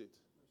Anambra State.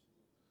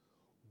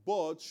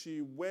 But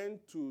she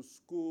went to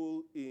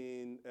school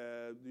in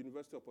the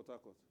University of Port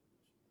Harcourt.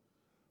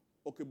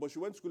 Okay, but she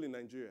went to school in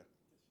Nigeria.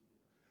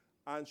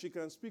 And she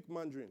can speak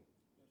Mandarin.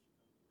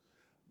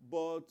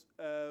 But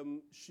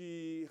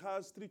she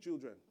has 3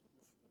 children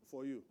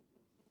for you.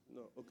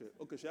 No, okay.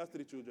 Okay, she has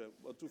 3 children,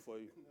 but 2 for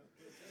you.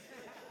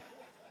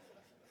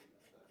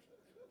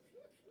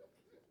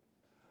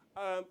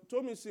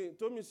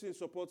 Tomisin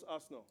supports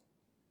Arsenal.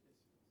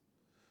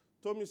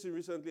 Tomisin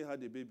recently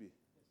had a baby.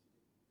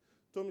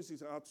 Tomisin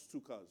has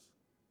 2 cars.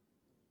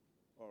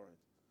 All right.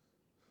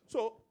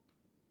 So,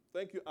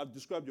 thank you. I've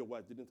described your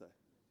wife, didn't I?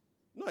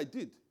 No, I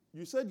did.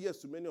 You said yes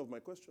to many of my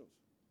questions.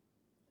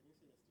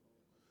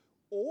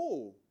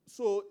 Oh,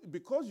 so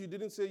because you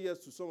didn't say yes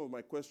to some of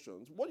my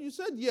questions, well, you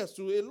said yes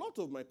to a lot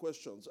of my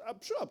questions.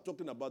 I'm sure I'm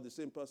talking about the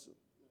same person.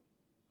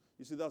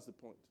 You see, that's the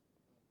point.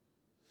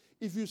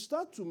 If you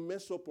start to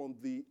mess up on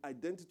the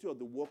identity or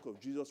the work of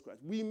Jesus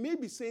Christ, we may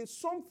be saying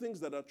some things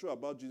that are true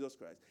about Jesus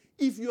Christ.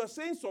 If you are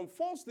saying some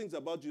false things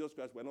about Jesus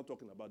Christ, we're not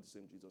talking about the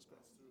same Jesus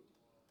Christ.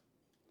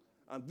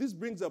 And this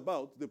brings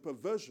about the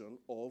perversion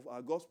of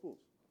our gospels.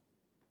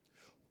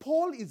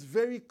 Paul is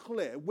very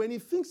clear. When he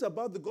thinks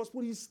about the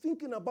gospel, he's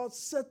thinking about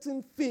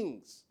certain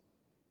things.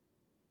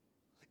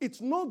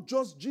 It's not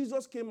just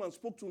Jesus came and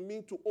spoke to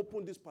me to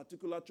open this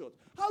particular church.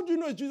 How do you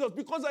know it's Jesus?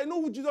 Because I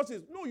know who Jesus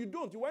is. No, you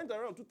don't. You went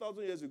around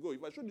 2,000 years ago.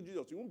 If I showed you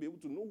Jesus, you won't be able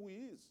to know who he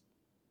is.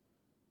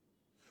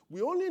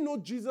 We only know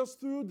Jesus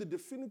through the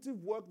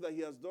definitive work that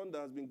he has done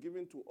that has been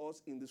given to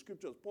us in the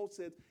scriptures. Paul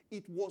said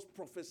it was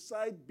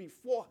prophesied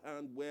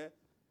beforehand where?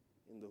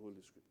 In the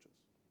Holy Scriptures.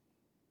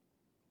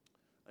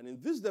 And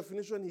in this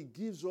definition, he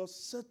gives us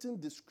certain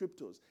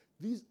descriptors.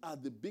 These are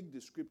the big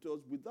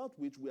descriptors without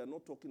which we are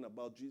not talking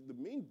about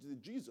the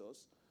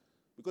Jesus,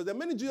 because there are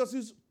many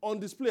Jesuses on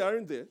display,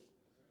 aren't there?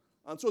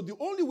 And so the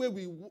only way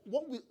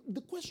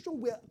the question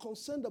we are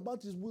concerned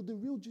about is, will the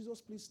real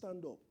Jesus please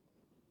stand up?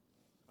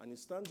 And he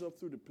stands up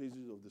through the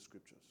pages of the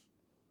scriptures.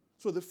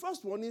 So the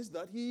first one is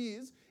that he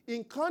is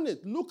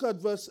incarnate. Look at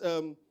verse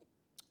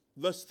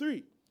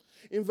 3.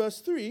 In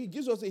verse 3, he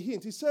gives us a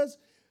hint. He says,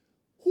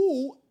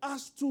 who,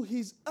 as to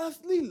his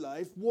earthly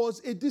life,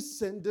 was a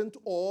descendant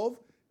of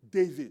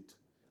David.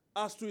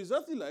 As to his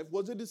earthly life,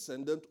 was a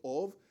descendant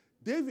of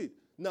David.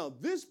 Now,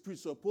 this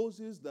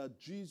presupposes that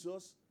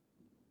Jesus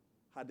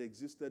had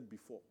existed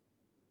before.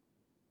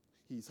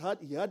 He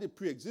had a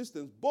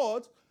pre-existence,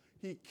 but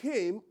he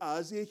came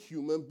as a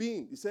human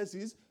being. He says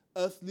his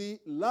earthly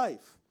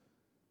life.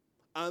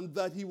 And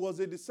that he was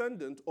a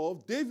descendant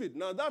of David.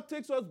 Now that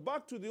takes us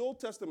back to the Old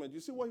Testament. You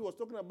see what he was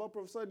talking about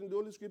prophesied in the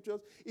Holy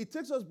Scriptures? It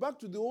takes us back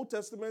to the Old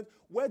Testament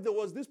where there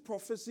was this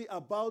prophecy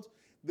about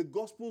the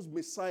gospel's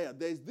Messiah.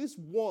 There is this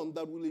one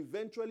that will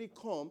eventually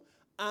come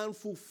and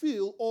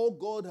fulfill all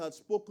God had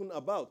spoken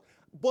about.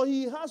 But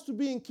he has to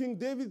be in King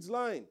David's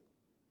line.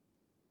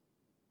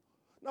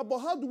 Now, but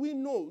how do we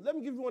know? Let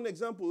me give you one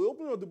example. We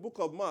open up the book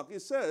of Mark.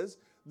 It speaks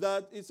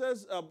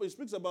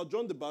about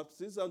John the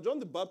Baptist, and John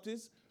the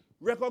Baptist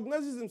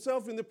recognizes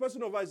himself in the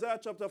person of Isaiah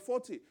chapter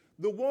 40.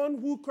 The one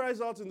who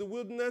cries out in the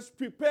wilderness,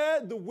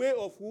 prepare the way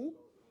of who?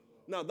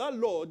 Now that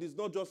Lord is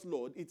not just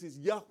Lord, it is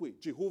Yahweh,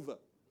 Jehovah.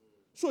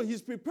 So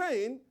he's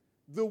preparing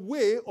the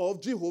way of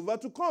Jehovah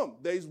to come.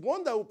 There is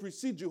one that will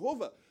precede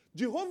Jehovah.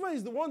 Jehovah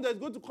is the one that is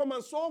going to come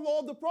and solve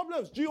all the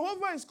problems.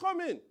 Jehovah is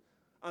coming.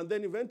 And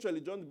then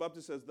eventually John the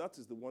Baptist says, that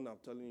is the one I'm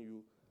telling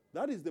you.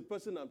 That is the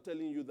person I'm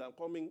telling you that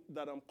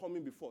I'm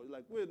coming before.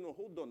 Like, wait, no,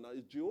 hold on now.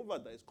 It's Jehovah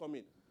that is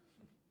coming.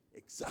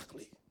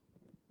 Exactly.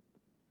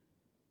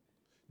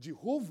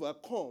 Jehovah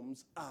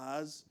comes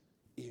as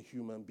a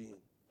human being.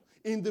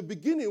 In the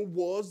beginning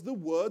was the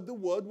Word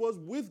was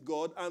with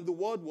God, and the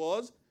Word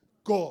was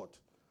God.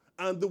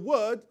 And the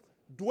Word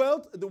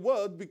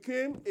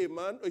became a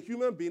man, a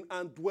human being,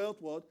 and dwelt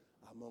what?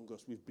 Among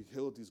us. We've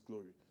beheld his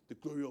glory, the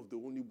glory of the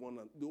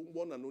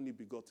one and only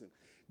begotten.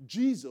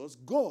 Jesus,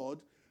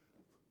 God,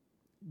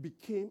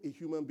 became a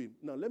human being.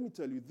 Now, let me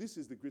tell you, this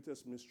is the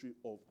greatest mystery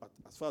of,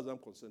 as far as I'm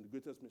concerned, the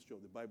greatest mystery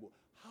of the Bible.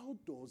 How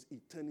does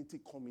eternity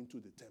come into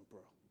the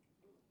temporal?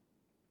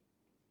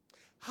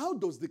 How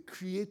does the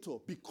Creator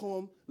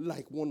become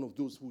like one of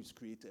those who is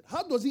created?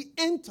 How does he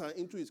enter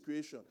into his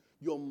creation?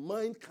 Your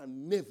mind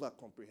can never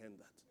comprehend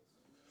that.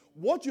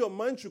 What your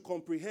mind should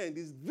comprehend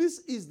is this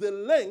is the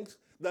length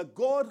that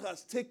God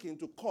has taken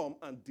to come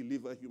and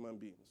deliver human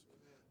beings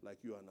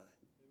like you and I.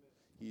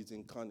 He is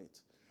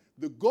incarnate.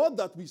 The God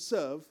that we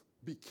serve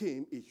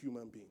became a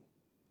human being.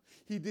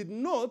 He did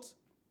not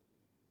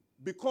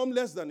become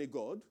less than a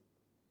God.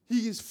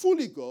 He is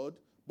fully God,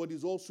 but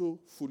he's also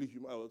fully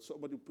human.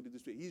 Somebody put it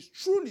this way. He's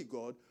truly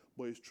God,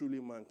 but he's truly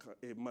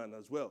a man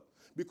as well.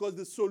 Because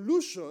the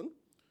solution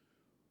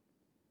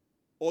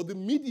or the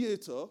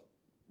mediator,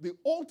 the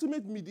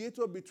ultimate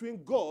mediator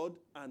between God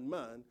and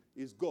man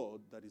is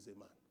God that is a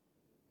man.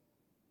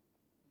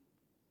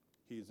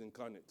 He is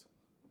incarnate.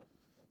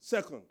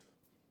 Second,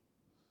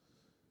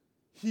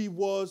 he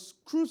was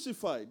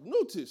crucified.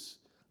 Notice,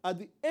 at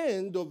the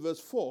end of verse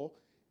 4,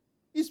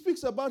 he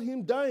speaks about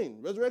him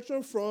dying,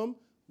 resurrection from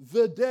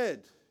the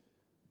dead.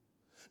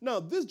 Now,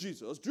 this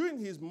Jesus, during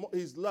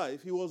his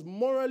life, he was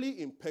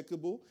morally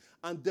impeccable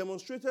and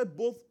demonstrated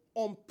both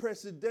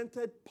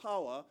unprecedented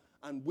power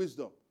and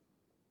wisdom.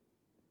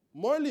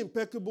 Morally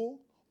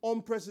impeccable,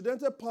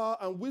 unprecedented power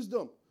and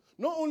wisdom.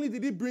 Not only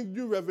did he bring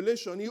new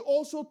revelation, he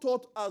also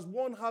taught as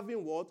one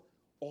having what?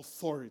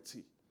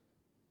 Authority.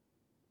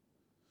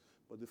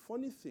 But the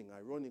funny thing,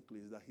 ironically,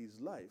 is that his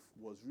life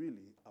was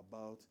really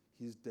about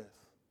his death.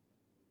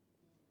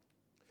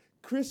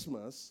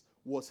 Christmas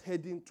was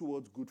heading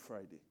towards Good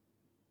Friday.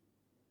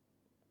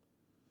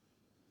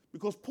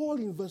 Because Paul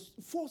in verse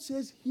 4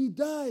 says he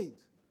died.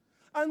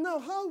 And now,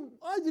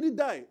 how did he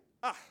die?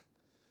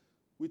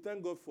 We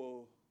thank God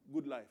for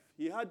good life.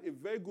 He had a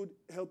very good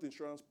health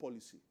insurance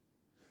policy.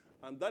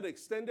 And that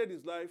extended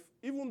his life.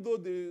 Even though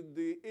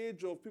the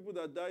age of people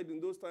that died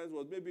in those times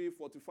was maybe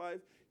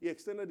 45, he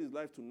extended his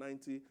life to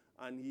 90.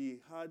 And he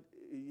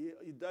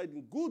died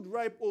in good,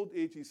 ripe old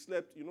age. He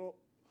slept. You know,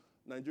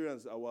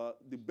 Nigerians,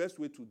 the best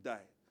way to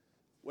die.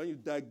 When you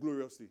die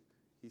gloriously,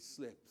 he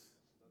slept.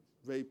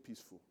 Very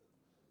peaceful.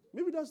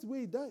 Maybe that's the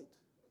way he died.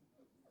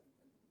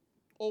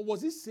 Or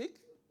was he sick?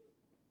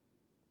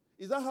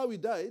 Is that how he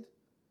died?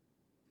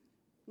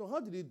 No, how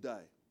did he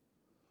die?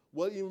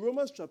 Well, in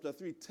Romans chapter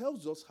 3, it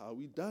tells us how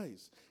he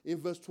dies.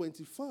 In verse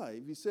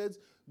 25, he says,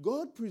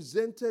 God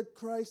presented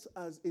Christ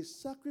as a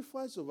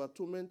sacrifice of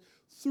atonement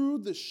through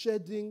the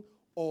shedding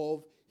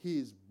of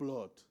his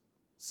blood.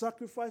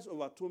 Sacrifice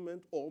of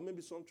atonement, or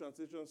maybe some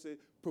translations say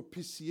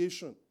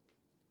propitiation.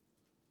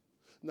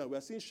 Now, we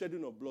are seeing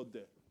shedding of blood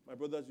there. My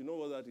brothers, you know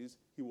what that is?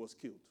 He was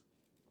killed.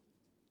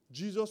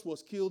 Jesus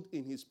was killed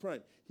in his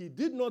prime. He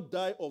did not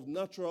die of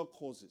natural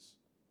causes.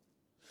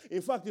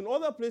 In fact, in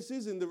other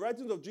places in the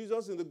writings of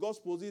Jesus in the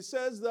Gospels, he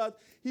says that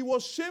he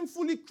was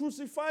shamefully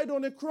crucified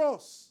on a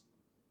cross.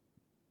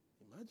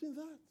 Imagine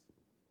that.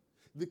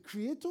 The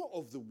creator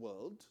of the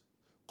world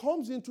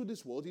comes into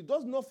this world. He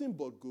does nothing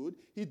but good.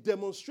 He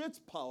demonstrates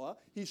power.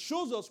 He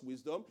shows us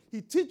wisdom.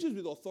 He teaches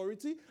with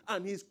authority.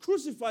 And he's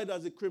crucified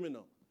as a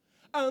criminal.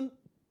 And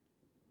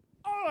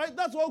all right,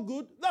 that's all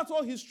good. That's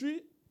all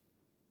history.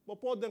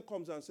 But Paul then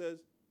comes and says,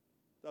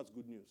 that's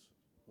good news.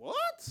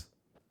 What?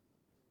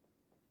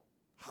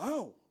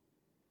 How?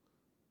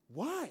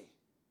 Why?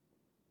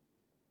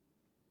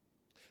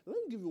 Let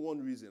me give you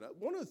one reason.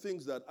 One of the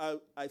things that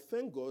I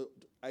thank God,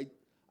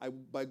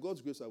 by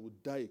God's grace, I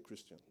would die a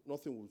Christian.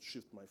 Nothing would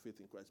shift my faith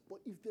in Christ. But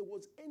if there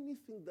was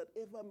anything that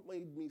ever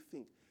made me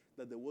think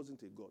that there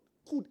wasn't a God,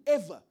 could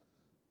ever,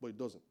 but it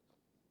doesn't,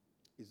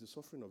 is the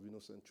suffering of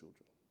innocent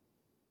children.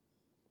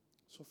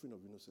 Suffering of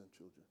innocent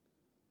children.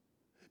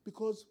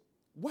 Because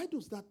why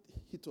does that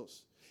hit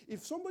us?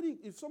 If somebody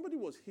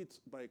was hit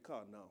by a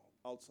car now,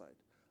 outside,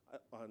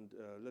 and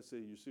let's say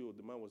you see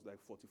the man was like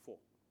 44,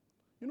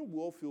 we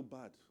all feel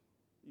bad.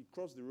 He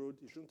crossed the road,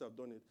 he shouldn't have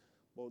done it,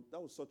 but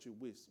that was such a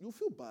waste. You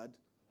feel bad,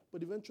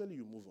 but eventually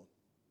you move on.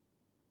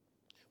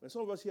 When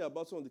some of us hear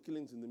about some of the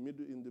killings in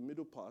the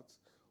middle parts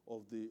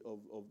of the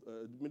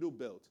middle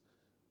belt,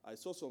 I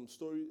saw some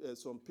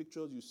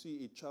pictures. You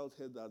see a child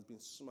head that has been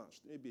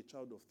smashed, maybe a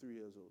child of 3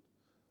 years old.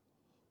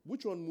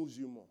 Which one moves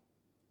you more?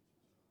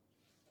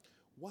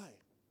 Why?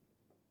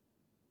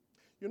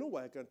 You know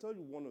why? I can tell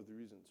you one of the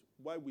reasons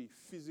why we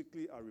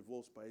physically are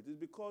repulsed by it is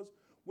because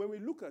when we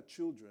look at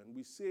children,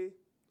 we say,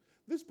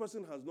 this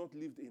person has not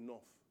lived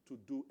enough to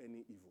do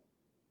any evil,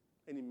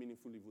 any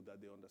meaningful evil that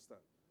they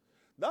understand.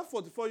 That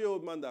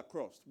 44-year-old man that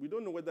crossed, we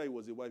don't know whether he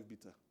was a wife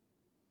beater.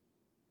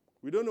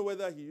 We don't know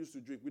whether he used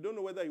to drink. We don't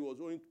know whether he was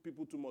owing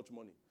people too much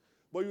money.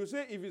 But you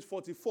say if he's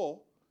 44,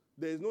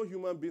 there is no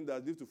human being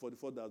that lived to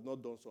 44 that has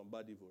not done some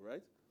bad evil,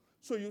 right?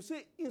 So you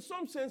say, in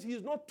some sense, he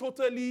is not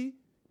totally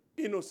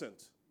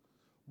innocent.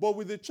 But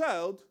with the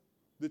child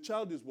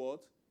is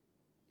what?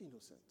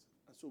 Innocent.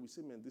 And so we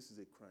say, man, this is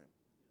a crime.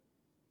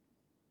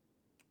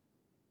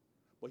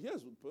 But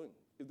here's the point.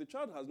 If the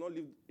child has not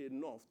lived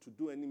enough to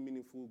do any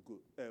meaningful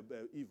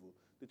evil,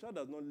 the child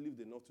has not lived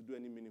enough to do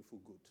any meaningful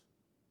good.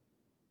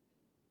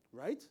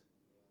 Right?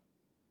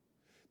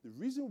 The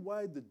reason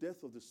why the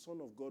death of the Son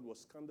of God was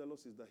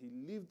scandalous is that he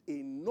lived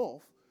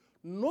enough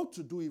not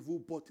to do evil,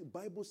 but the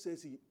Bible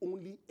says he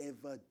only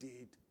ever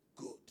did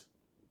good.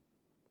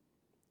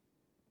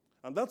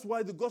 And that's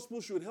why the gospel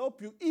should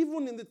help you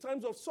even in the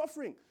times of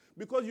suffering.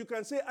 Because you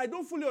can say, I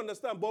don't fully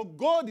understand, but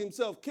God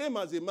himself came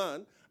as a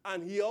man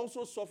and he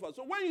also suffered.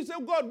 So when you say,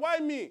 God, why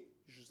me?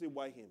 You should say,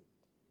 why him?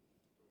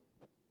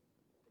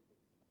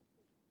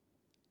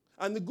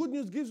 And the good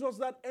news gives us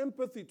that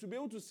empathy to be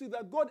able to see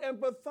that God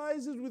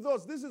empathizes with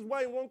us. This is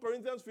why in 1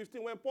 Corinthians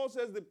 15, when Paul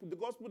says the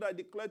gospel that I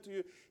declared to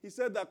you, he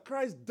said that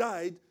Christ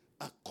died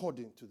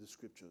according to the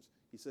scriptures.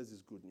 He says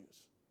it's good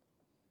news.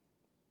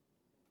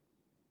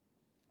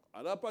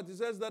 At that part, he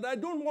says that I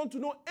don't want to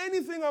know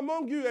anything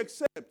among you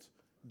except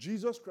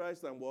Jesus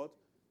Christ and what?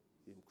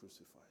 Him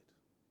crucified.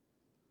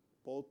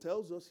 Paul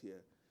tells us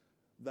here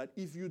that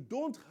if you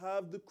don't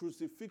have the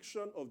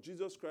crucifixion of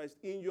Jesus Christ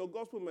in your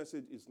gospel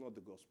message, it's not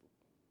the gospel.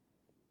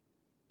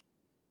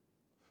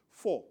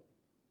 4,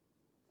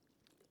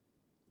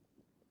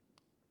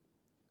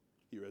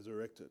 he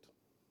resurrected.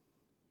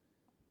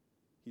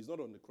 He's not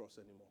on the cross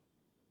anymore.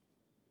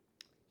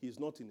 He's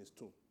not in his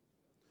tomb.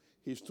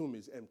 His tomb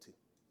is empty.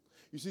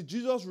 You see,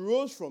 Jesus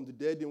rose from the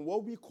dead in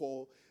what we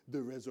call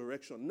the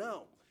resurrection.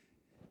 Now,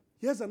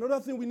 here's another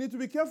thing we need to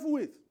be careful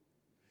with.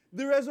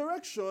 The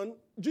resurrection,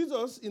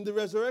 Jesus in the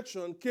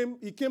resurrection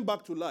came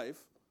back to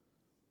life,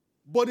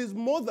 but it's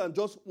more than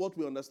just what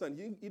we understand.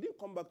 He didn't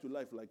come back to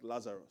life like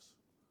Lazarus.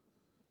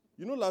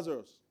 You know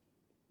Lazarus?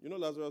 You know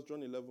Lazarus,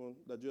 John 11,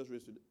 that Jesus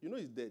raised to death? You know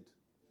he's dead.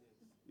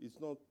 He's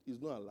not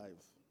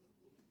alive.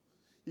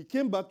 He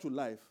came back to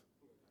life,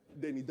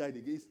 then he died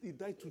again. He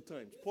died 2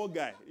 times. Poor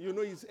guy. You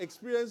know, he's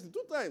experienced it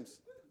 2 times.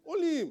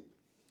 Only him.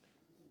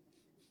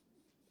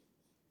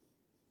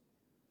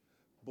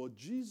 But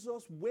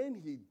Jesus, when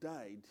he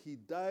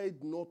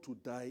died not to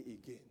die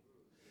again.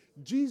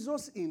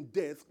 Jesus in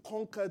death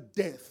conquered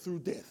death through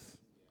death.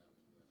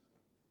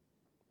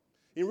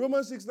 In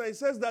Romans 6:9, it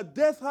says that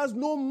death has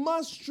no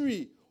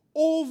mastery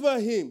over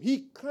him.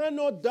 He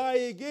cannot die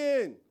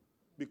again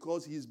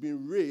because he's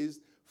been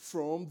raised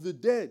from the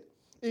dead.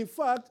 In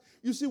fact,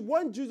 you see,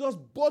 when Jesus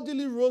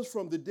bodily rose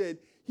from the dead,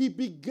 he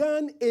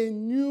began a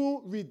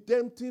new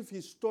redemptive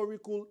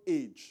historical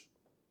age.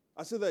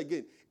 I say that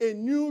again. A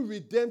new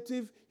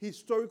redemptive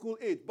historical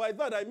age. By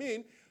that I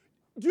mean,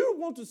 do you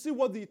want to see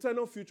what the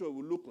eternal future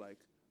will look like?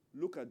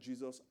 Look at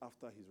Jesus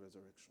after his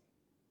resurrection.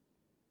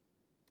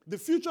 The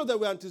future that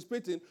we're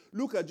anticipating,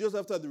 look at Jesus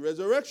after the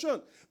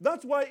resurrection.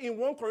 That's why in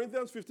 1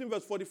 Corinthians 15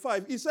 verse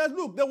 45, he says,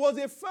 look, there was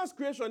a first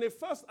creation, a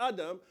first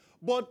Adam,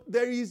 but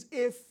there is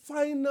a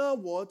final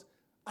what?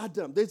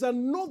 Adam. There's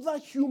another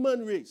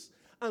human race.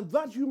 And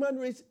that human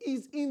race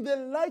is in the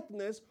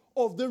likeness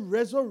of the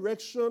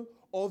resurrection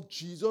of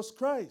Jesus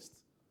Christ.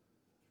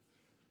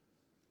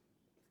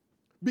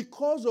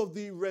 Because of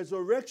the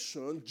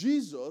resurrection,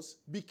 Jesus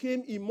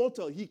became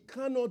immortal. He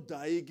cannot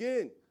die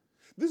again.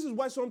 This is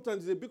why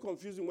sometimes it's a bit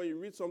confusing when you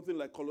read something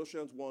like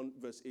Colossians 1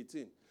 verse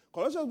 18.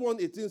 Colossians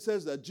 1:18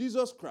 says that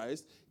Jesus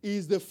Christ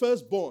is the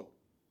firstborn.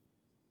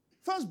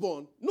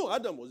 Firstborn? No,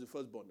 Adam was the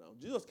firstborn now.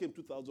 Jesus came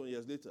 2,000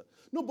 years later.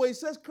 No, but it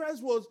says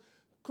Christ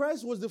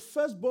was the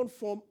firstborn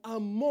from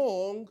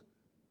among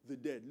the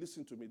dead.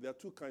 Listen to me. There are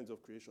 2 kinds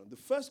of creation. The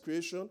first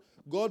creation,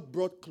 God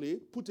brought clay,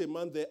 put a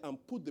man there, and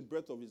put the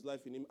breath of his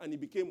life in him, and he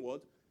became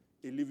what?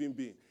 A living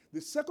being.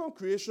 The second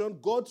creation,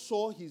 God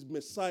saw his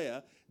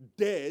Messiah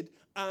dead,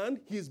 and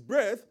his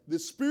breath, the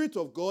Spirit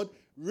of God,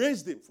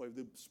 raised him. For if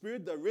the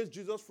Spirit that raised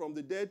Jesus from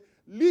the dead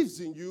lives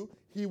in you,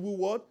 he will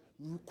what?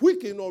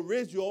 Quicken or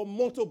raise your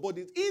mortal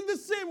bodies in the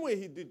same way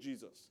he did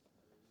Jesus.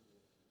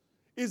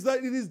 Is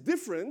that it is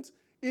different.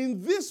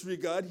 In this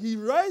regard, he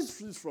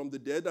rises from the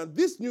dead, and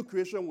this new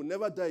creation will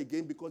never die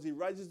again because he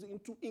rises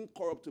into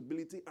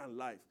incorruptibility and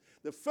life.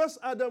 The first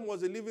Adam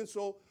was a living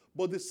soul,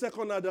 but the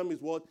second Adam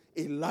is what?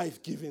 A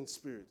life-giving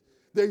spirit.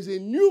 There is a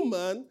new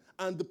man,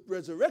 and the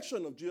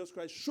resurrection of Jesus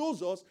Christ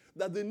shows us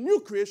that the new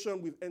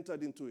creation, we've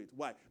entered into it.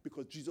 Why?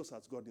 Because Jesus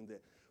has got in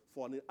there.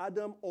 For in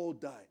Adam all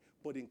die,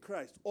 but in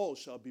Christ all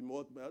shall be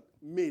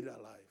made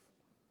alive.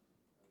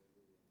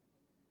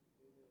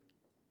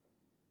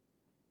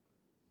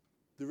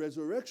 The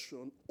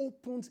resurrection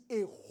opens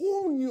a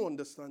whole new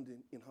understanding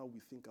in how we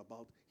think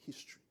about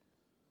history.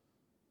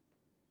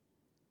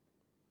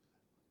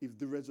 If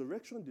the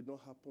resurrection did not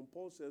happen,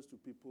 Paul says to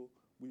people,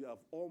 we have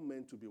all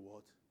meant to be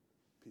what?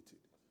 Pitied.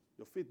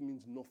 Your faith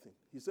means nothing.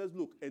 He says,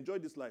 look, enjoy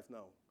this life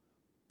now.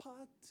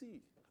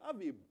 Party.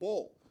 Have a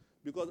ball.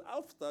 Because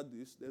after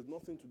this, there's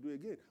nothing to do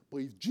again. But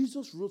if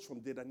Jesus rose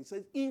from the dead, and he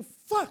says, in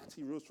fact,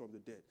 he rose from the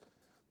dead,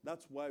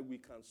 that's why we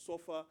can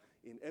suffer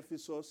in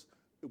Ephesus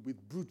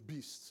with brute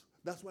beasts.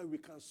 That's why we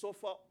can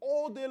suffer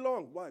all day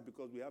long. Why?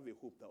 Because we have a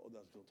hope that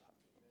others don't have.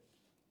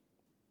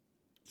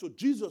 So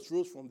Jesus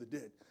rose from the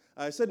dead.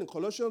 I said in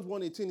Colossians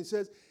 1:18, he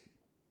says,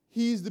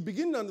 he is the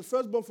beginning and the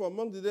firstborn from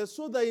among the dead,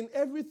 so that in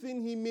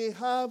everything he may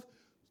have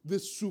the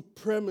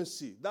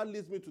supremacy. That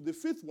leads me to the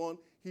 5th one.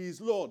 He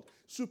is Lord.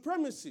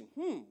 Supremacy.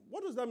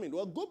 What does that mean?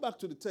 Well, go back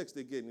to the text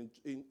again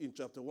in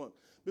chapter 1.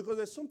 Because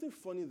there's something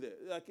funny there,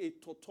 like a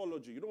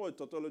tautology. You know what a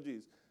tautology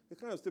is? A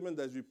kind of statement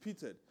that is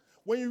repeated.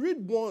 When you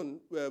read 1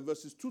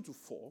 verses 2 to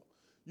 4,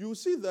 you will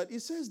see that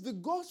it says the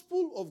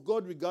gospel of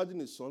God regarding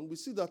his son. We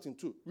see that in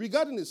 2.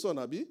 Regarding his son,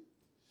 Abi.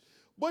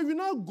 But if you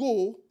now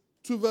go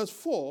to verse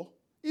 4,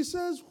 it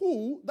says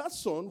that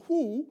son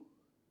who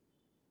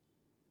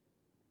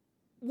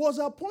was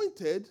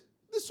appointed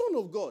the Son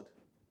of God.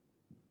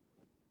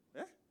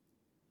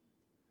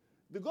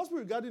 The gospel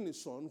regarding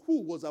his son,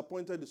 who was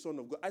appointed the Son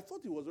of God. I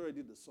thought he was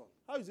already the son.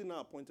 How is he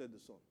now appointed the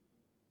son?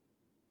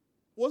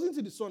 Wasn't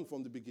he the son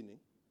from the beginning?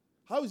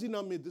 How is he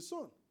now made the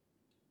son?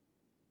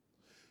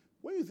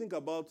 When you think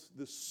about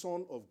the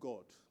Son of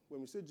God,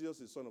 when we say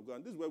Jesus is the Son of God,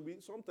 and this is where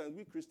sometimes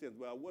we Christians,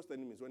 we are worst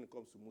enemies when it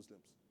comes to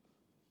Muslims.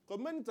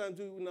 Because many times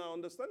in our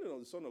understanding of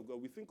the Son of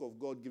God, we think of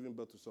God giving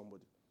birth to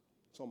somebody,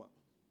 somehow.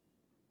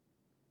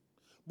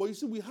 But you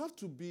see, we have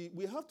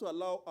to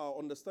allow our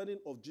understanding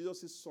of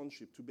Jesus'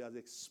 sonship to be as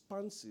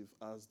expansive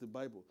as the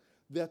Bible.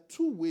 There are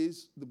 2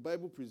 ways the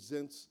Bible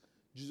presents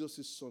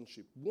Jesus'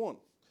 sonship. 1,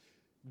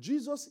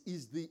 Jesus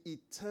is the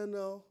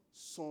eternal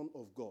Son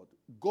of God.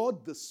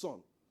 God the Son.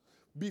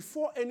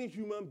 Before any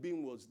human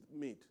being was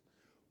made.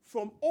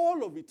 From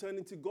all of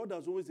eternity, God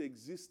has always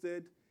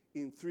existed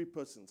in 3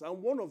 persons.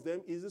 And one of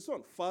them is the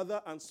Son,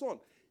 Father and Son.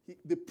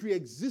 The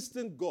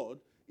pre-existent God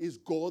is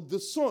God the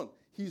Son.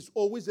 He's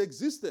always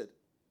existed.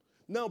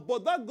 Now,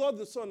 but that God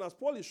the Son, as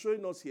Paul is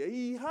showing us here,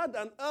 he had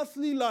an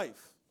earthly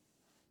life.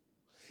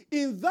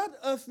 In that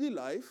earthly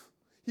life,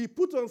 he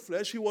put on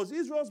flesh. He was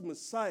Israel's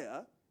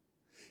Messiah.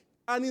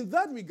 And in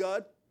that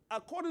regard,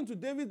 according to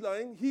David's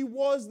line, he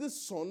was the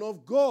Son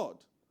of God,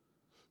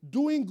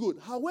 doing good.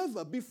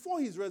 However, before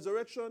his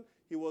resurrection,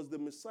 he was the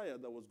Messiah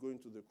that was going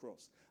to the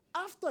cross.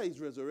 After his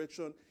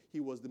resurrection, he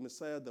was the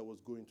Messiah that was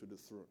going to the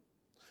throne.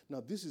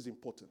 Now, this is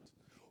important.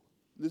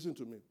 Listen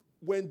to me.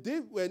 When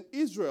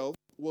Israel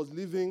was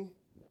leaving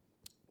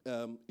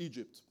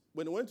Egypt,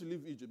 when they went to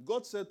leave Egypt,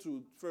 God said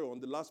to Pharaoh on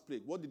the last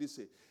plague, what did he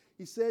say?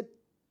 He said,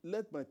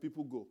 let my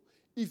people go.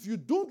 If you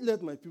don't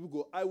let my people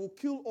go, I will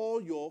kill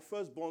all your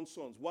firstborn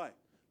sons. Why?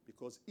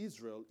 Because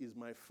Israel is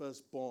my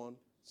firstborn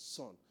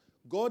son.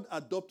 God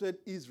adopted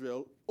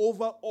Israel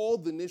over all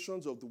the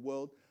nations of the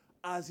world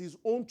as his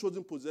own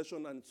chosen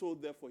possession, and so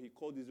therefore he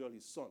called Israel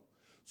his son.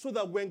 So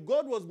that when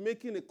God was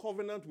making a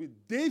covenant with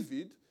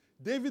David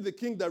the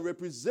king that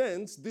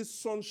represents this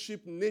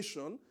sonship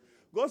nation,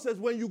 God says,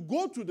 when you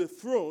go to the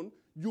throne,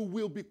 you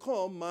will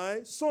become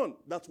my son.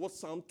 That's what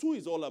Psalm 2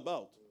 is all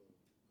about.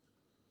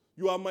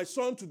 You are my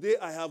son, today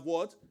I have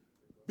what?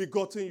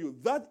 Begotten you.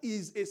 That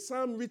is a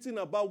psalm written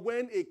about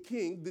when a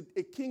king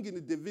in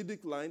the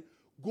Davidic line,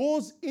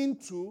 goes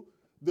into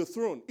the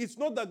throne. It's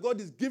not that God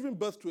is giving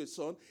birth to a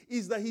son,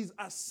 it's that he's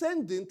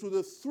ascending to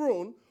the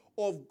throne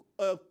of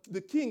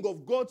the king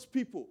of God's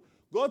people.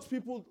 God's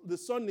people, the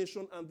son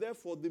nation, and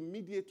therefore the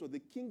mediator, the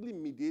kingly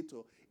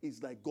mediator,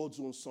 is like God's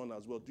own son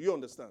as well. Do you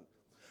understand?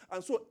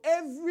 And so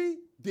every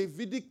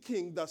Davidic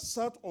king that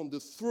sat on the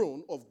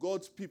throne of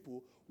God's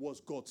people was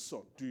God's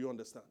son. Do you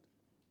understand?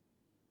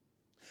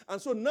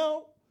 And so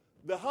now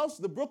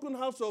the broken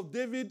house of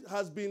David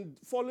has been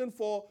fallen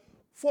for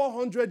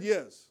 400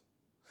 years.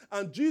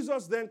 And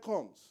Jesus then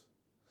comes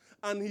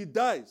and he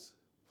dies.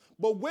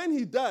 But when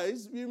he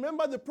dies,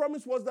 remember the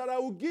promise was that I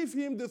will give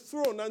him the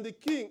throne and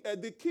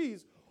the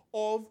keys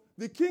of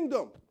the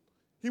kingdom.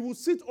 He will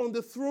sit on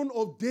the throne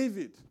of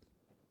David.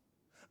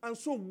 And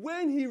so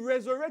when he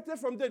resurrected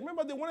from death,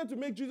 remember they wanted to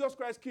make Jesus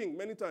Christ king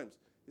many times.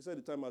 He said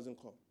the time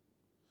hasn't come.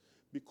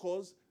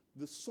 Because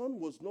the son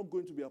was not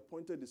going to be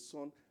appointed the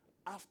son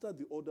after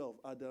the order of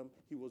Adam.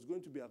 He was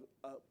going to be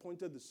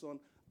appointed the son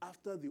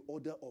after the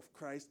order of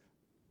Christ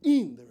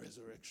in the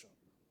resurrection.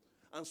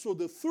 And so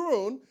the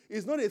throne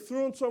is not a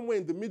throne somewhere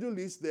in the Middle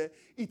East there.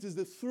 It is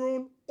the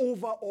throne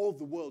over all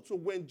the world. So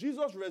when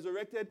Jesus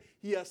resurrected,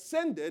 he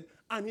ascended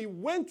and he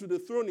went to the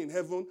throne in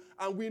heaven.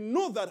 And we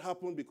know that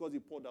happened because he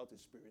poured out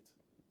his spirit.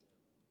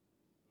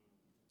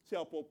 See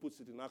how Paul puts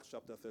it in Acts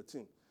chapter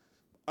 13.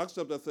 Acts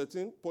chapter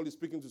 13, Paul is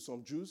speaking to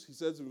some Jews. He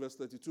says in verse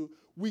 32,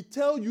 we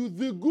tell you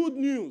the good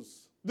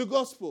news, the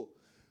gospel.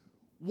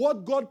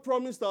 What God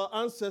promised our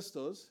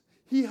ancestors,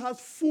 he has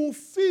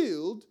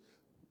fulfilled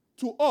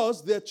to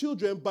us, their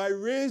children, by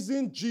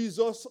raising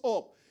Jesus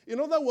up.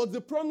 In other words,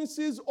 the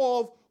promises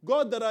of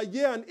God that are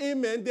yea and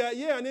amen, they are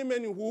yea and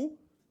amen in who?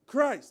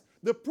 Christ.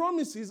 The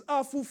promises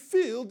are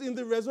fulfilled in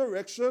the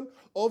resurrection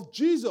of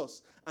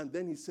Jesus. And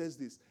then he says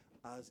this,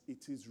 as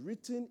it is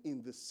written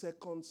in the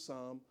second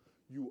psalm,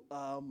 you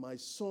are my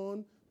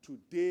son,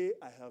 today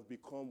I have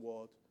become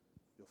what?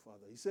 Your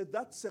father. He said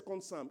that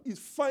second psalm is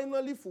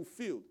finally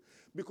fulfilled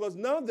because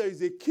now there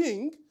is a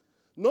king.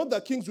 Not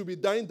that kings will be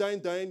dying.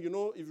 You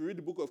know, if you read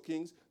the book of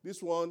Kings,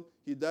 this one,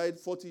 he died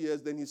 40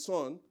 years, then his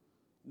son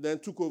then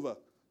took over.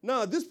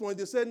 Now, at this point,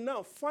 they said,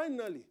 now,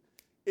 finally,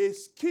 a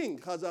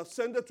king has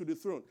ascended to the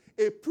throne.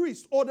 A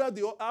priest,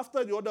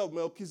 after the order of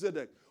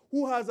Melchizedek,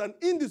 who has an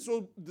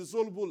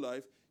indissoluble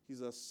life,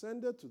 he's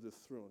ascended to the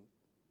throne.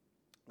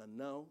 And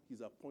now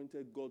he's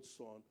appointed God's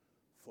son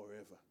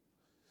forever.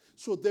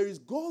 So there is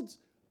God,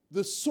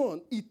 the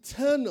Son,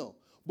 eternal.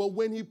 But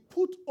when he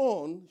put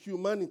on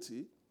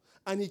humanity,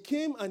 and he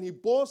came and he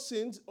bore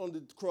sins on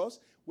the cross.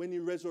 When he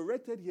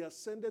resurrected, he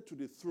ascended to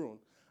the throne.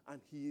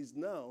 And he is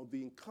now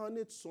the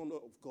incarnate Son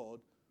of God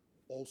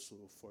also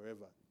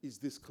forever. Is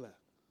this clear?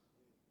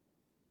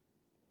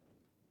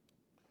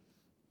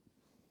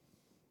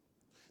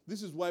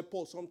 This is why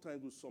Paul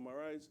sometimes will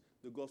summarize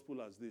the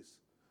gospel as this.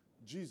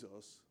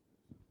 Jesus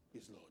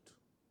is Lord.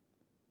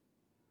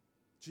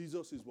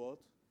 Jesus is what?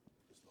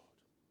 Is Lord.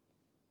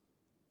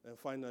 And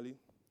finally,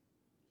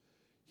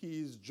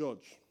 he is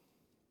judge.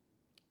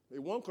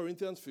 In 1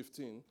 Corinthians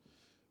 15,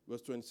 verse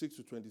 26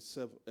 to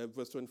 27,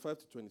 verse 25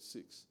 to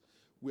 26,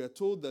 we are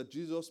told that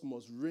Jesus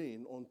must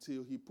reign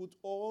until he put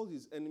all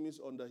his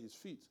enemies under his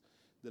feet.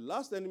 The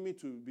last enemy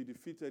to be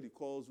defeated, he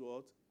calls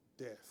what?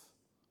 Death.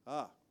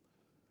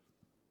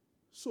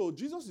 So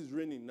Jesus is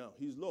reigning now.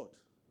 He's Lord.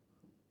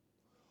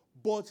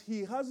 But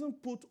he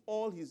hasn't put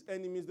all his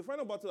enemies, the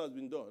final battle has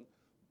been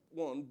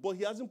won, but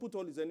he hasn't put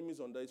all his enemies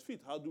under his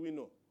feet. How do we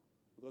know?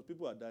 Because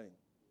people are dying.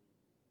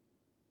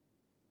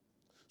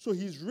 So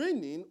he's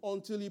reigning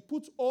until he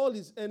puts all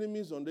his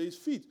enemies under his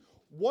feet.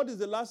 What is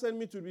the last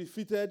enemy to be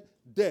defeated?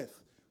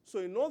 Death. So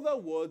in other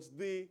words,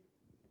 the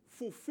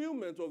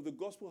fulfillment of the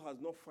gospel has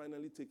not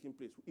finally taken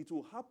place. It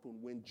will happen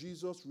when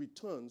Jesus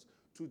returns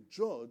to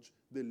judge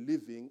the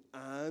living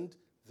and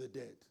the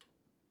dead.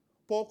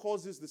 Paul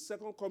calls this the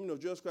second coming of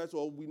Jesus Christ,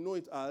 or we know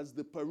it as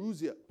the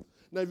parousia.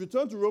 Now, if you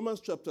turn to Romans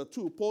chapter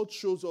 2, Paul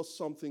shows us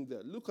something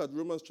there. Look at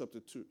Romans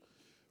chapter 2.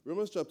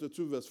 Romans chapter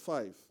 2, verse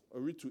 5.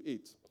 I'll read to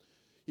 8.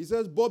 He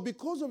says, but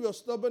because of your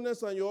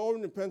stubbornness and your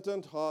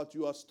unrepentant heart,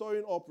 you are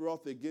storing up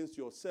wrath against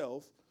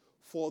yourself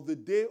for the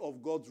day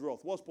of God's wrath.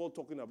 What's Paul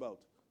talking about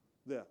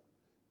there?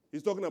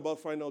 He's talking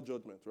about final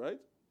judgment, right?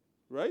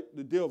 Right?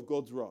 The day of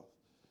God's wrath.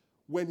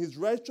 When his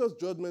righteous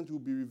judgment will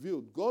be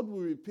revealed, God will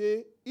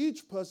repay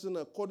each person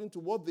according to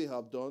what they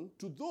have done,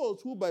 to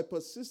those who by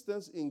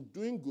persistence in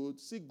doing good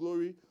seek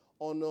glory,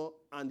 honor,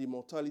 and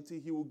immortality.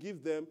 He will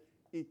give them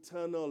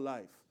eternal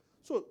life.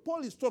 So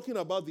Paul is talking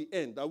about the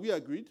end. Are we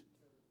agreed?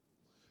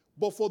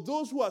 But for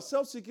those who are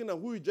self-seeking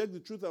and who reject the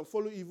truth and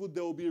follow evil,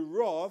 there will be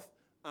wrath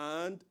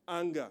and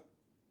anger.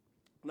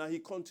 Now he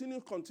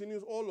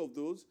continues all of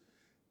those.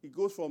 He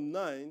goes from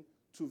 9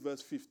 to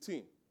verse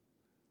 15.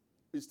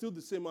 It's still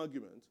the same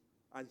argument.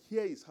 And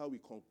here is how he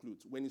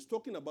concludes. When he's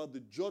talking about the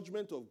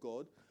judgment of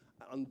God,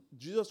 and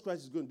Jesus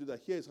Christ is going to do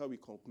that, here is how he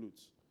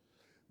concludes.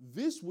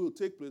 This will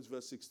take place,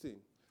 verse 16.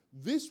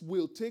 This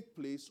will take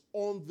place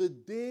on the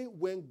day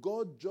when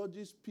God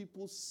judges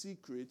people's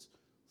secrets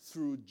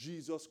through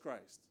Jesus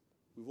Christ.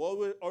 We've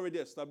already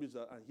established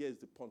that, and here is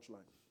the punchline.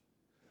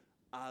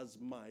 As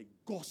my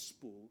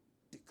gospel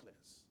declares.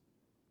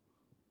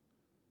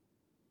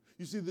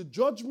 You see, the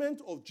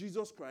judgment of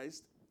Jesus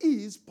Christ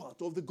is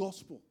part of the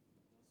gospel.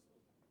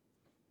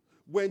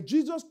 When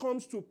Jesus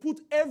comes to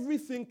put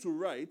everything to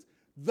right,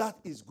 that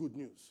is good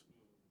news.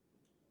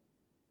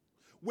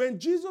 When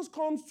Jesus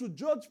comes to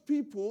judge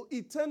people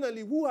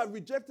eternally who have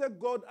rejected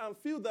God and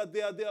feel that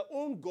they are their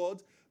own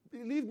gods,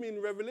 believe me,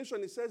 in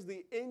Revelation it says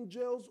the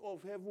angels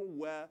of heaven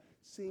were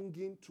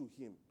singing to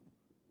him.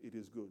 It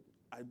is good.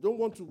 I don't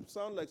want to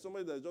sound like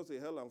somebody that's just a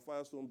hell and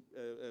firestone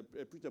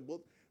preacher, but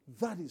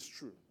that is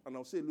true. And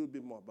I'll say a little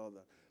bit more about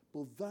that.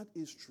 But that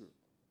is true.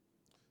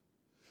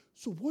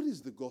 So what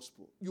is the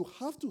gospel? You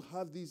have to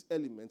have these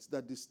elements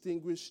that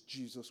distinguish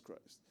Jesus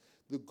Christ.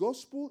 The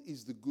gospel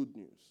is the good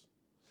news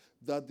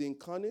that the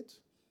incarnate,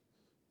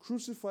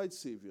 crucified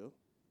Savior,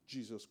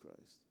 Jesus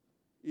Christ,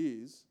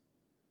 is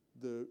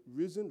the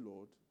risen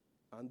Lord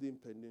and the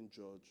impending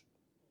judge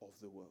of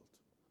the world.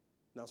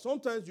 Now,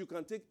 sometimes you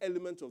can take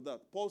elements of that.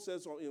 Paul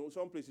says in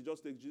some place he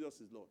just takes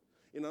Jesus as Lord.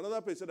 In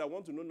another place he said, I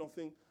want to know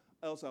nothing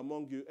else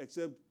among you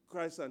except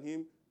Christ and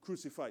him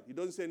crucified. He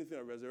doesn't say anything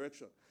about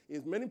resurrection.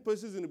 In many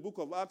places in the book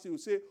of Acts, he will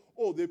say,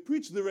 oh, they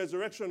preach the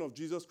resurrection of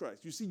Jesus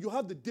Christ. You see, you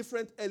have the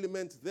different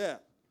element there.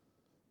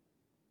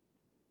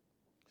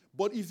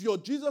 But if your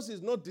Jesus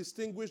is not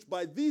distinguished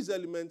by these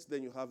elements,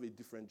 then you have a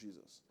different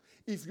Jesus.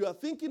 If you are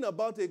thinking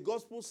about a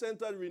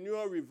gospel-centered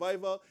renewal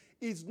revival,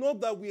 it's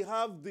not that we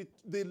have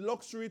the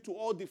luxury to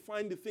all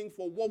define the thing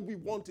for what we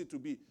want it to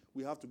be.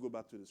 We have to go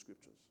back to the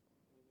scriptures.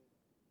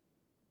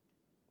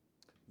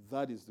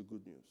 That is the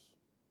good news.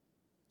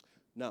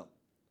 Now,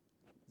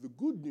 the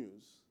good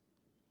news,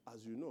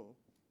 as you know,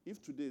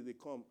 if today they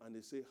come and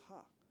they say,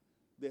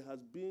 there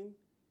has been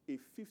a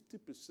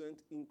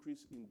 50%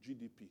 increase in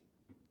GDP,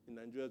 in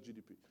Nigeria's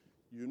GDP,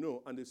 you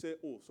know, and they say,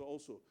 so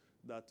also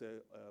that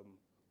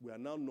we are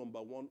now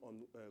number one on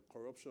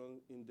corruption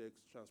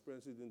index,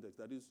 transparency index.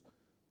 That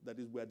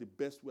is, we are the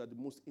best, we are the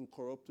most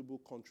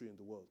incorruptible country in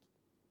the world.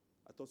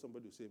 I thought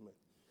somebody would say amen.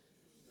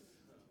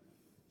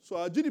 So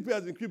our GDP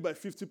has increased by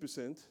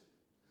 50%,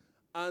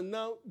 and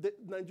now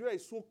Nigeria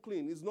is so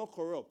clean, it's not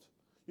corrupt.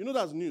 You know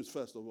that's news,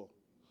 first of all.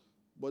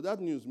 But that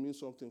news means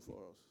something for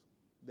us.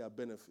 There are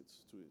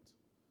benefits to it.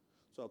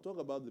 So I'll talk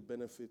about the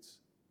benefits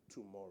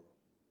tomorrow.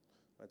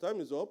 My time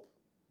is up,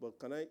 but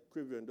can I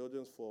crave your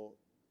indulgence for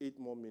 8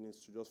 more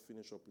minutes to just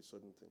finish up with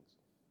certain things?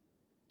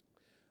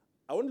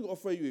 I want to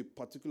offer you a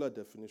particular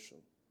definition.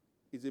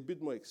 It's a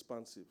bit more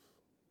expansive.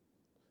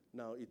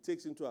 Now, it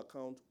takes into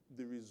account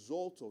the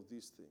result of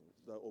these things,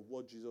 of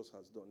what Jesus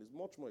has done. It's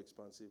much more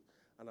expansive,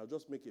 and I'll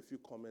just make a few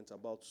comments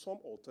about some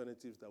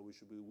alternatives that we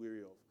should be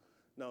wary of.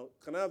 Now,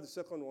 can I have the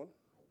second one?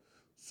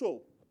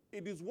 So,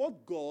 it is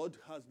what God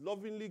has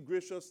lovingly,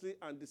 graciously,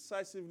 and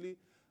decisively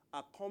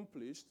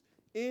accomplished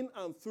in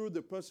and through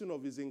the person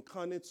of his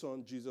incarnate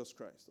Son, Jesus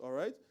Christ. All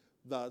right?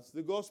 That's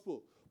the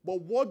gospel.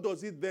 But what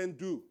does it then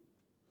do?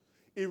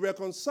 It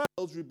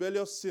reconciles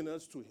rebellious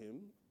sinners to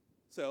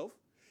himself.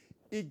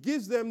 It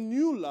gives them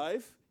new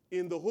life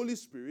in the Holy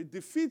Spirit,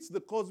 defeats the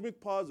cosmic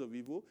powers of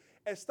evil,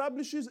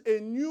 establishes a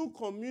new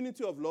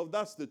community of love,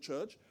 that's the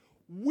church,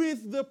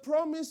 with the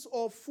promise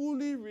of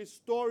fully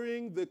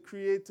restoring the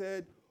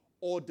created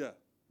order.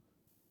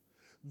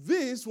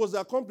 This was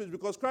accomplished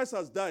because Christ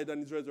has died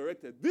and is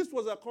resurrected. This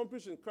was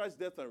accomplished in Christ's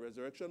death and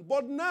resurrection.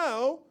 But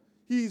now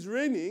he is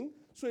reigning,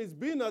 so it's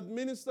being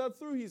administered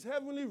through his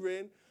heavenly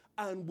reign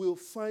and will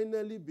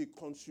finally be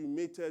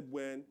consummated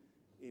when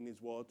in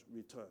his what?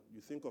 Return. You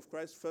think of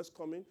Christ's first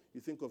coming,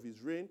 you think of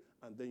his reign,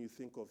 and then you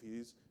think of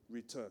his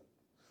return.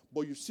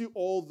 But you see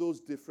all those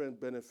different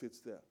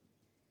benefits there.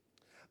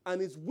 And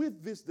it's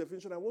with this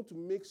definition I want to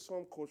make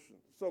some caution.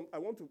 I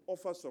want to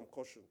offer some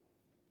caution.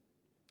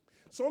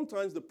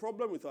 Sometimes the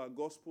problem with our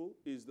gospel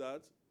is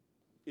that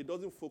it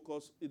doesn't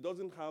focus, it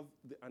doesn't have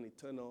an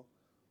eternal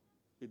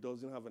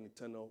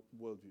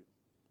worldview.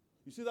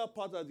 You see that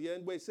part at the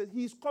end where it says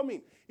he's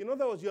coming. In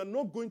other words, you are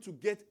not going to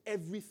get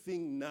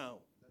everything now.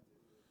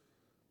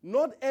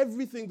 Not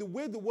everything. The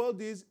way the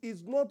world is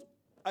not,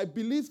 I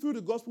believe through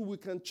the gospel we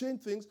can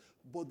change things,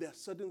 but there are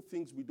certain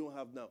things we don't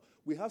have now.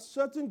 We have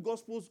certain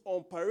gospels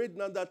on parade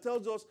now that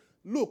tells us,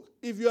 look,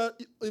 if you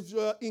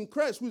are in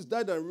Christ who's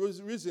died and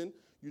risen,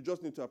 you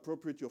just need to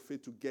appropriate your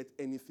faith to get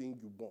anything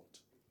you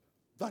want.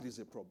 That is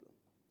a problem.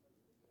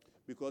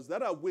 Because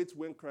that awaits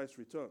when Christ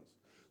returns.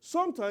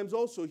 Sometimes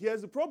also,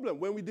 here's the problem.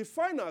 When we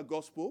define our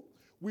gospel,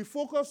 we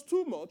focus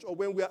too much, or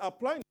when we are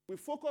applying it, we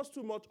focus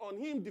too much on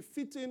him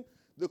defeating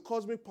the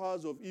cosmic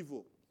powers of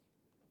evil.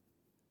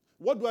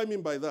 What do I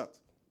mean by that?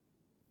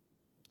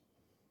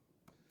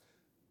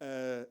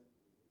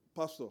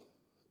 Pastor,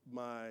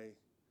 my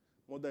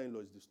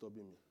mother-in-law is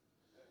disturbing me.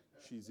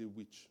 She's a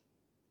witch.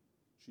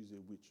 She's a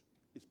witch.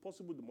 It's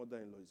possible the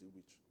mother-in-law is a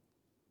witch.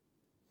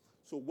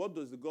 So what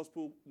does the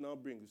gospel now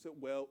bring? You say,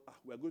 well,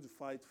 we're going to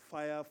fight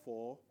fire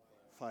for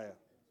fire.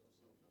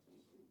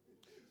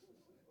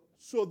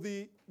 So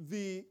the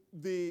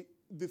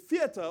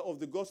theater of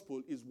the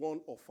gospel is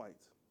one of fight.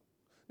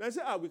 Now I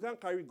say, we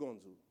can't carry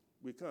guns.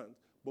 We can't.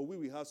 But we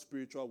will have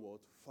spiritual word,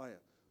 fire.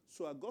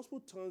 So our gospel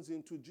turns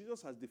into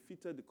Jesus has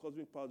defeated the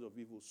cosmic powers of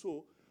evil.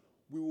 So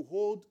we will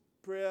hold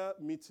prayer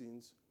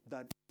meetings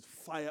that is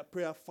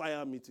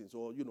fire meetings,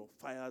 or,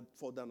 fire,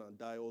 fall down and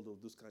die, all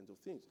of those kinds of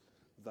things.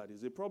 That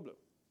is a problem.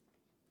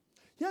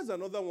 Here's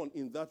another one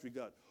in that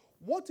regard.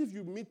 What if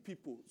you meet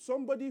people,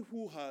 somebody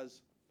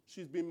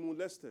she's been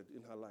molested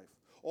in her life,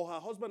 or her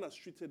husband has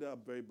treated her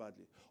very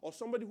badly, or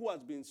somebody who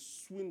has been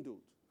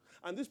swindled,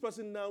 and this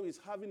person now is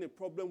having a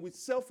problem with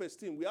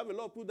self-esteem. We have a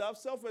lot of people that have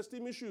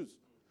self-esteem issues.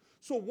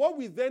 So what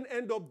we then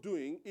end up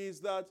doing is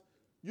that,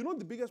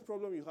 the biggest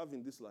problem you have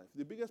in this life?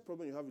 The biggest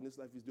problem you have in this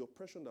life is the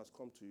oppression that's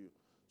come to you.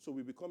 So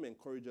we become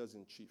encouragers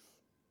in chief.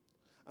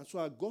 And so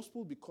our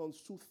gospel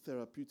becomes too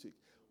therapeutic.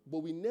 But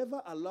we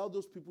never allow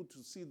those people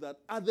to see that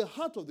at the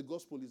heart of the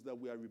gospel is that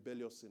we are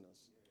rebellious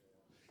sinners.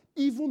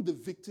 Even the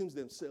victims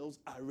themselves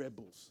are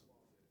rebels.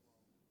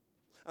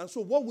 And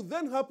so what will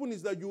then happen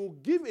is that you will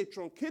give a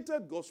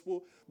truncated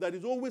gospel that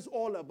is always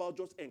all about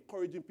just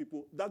encouraging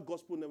people. That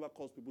gospel never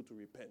calls people to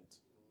repent.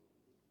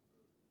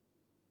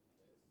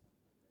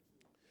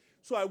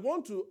 So I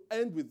want to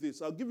end with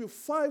this. I'll give you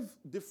 5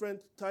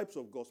 different types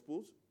of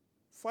gospels,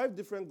 5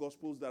 different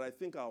gospels that I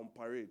think are on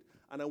parade.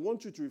 And I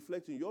want you to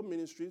reflect in your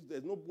ministries.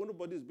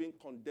 Nobody is being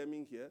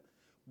condemning here,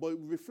 but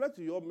reflect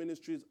in your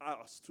ministries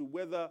as to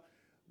whether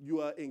you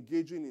are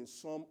engaging in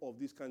some of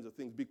these kinds of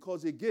things.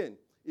 Because again,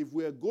 if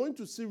we are going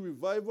to see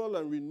revival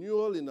and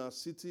renewal in our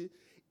city,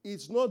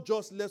 it's not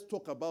just let's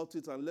talk about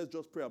it and let's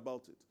just pray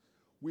about it.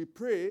 We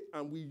pray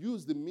and we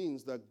use the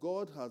means that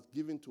God has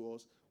given to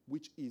us,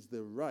 which is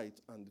the right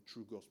and the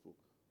true gospel.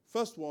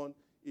 First one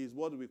is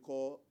what we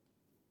call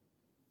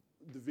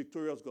the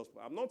victorious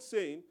gospel. I'm not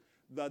saying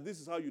that this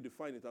is how you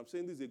define it. I'm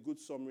saying this is a good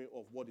summary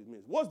of what it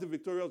means. What's the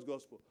victorious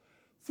gospel?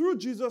 Through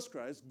Jesus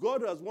Christ,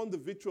 God has won the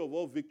victory of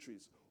all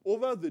victories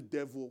over the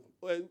devil,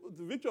 the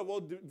victory of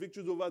all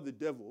victories over the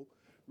devil,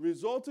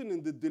 resulting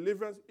in the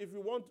deliverance. If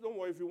you want, don't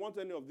worry, if you want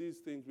any of these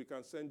things, we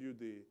can send you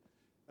the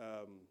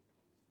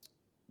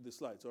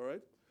slides, all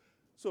right?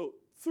 So,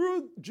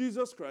 through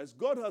Jesus Christ,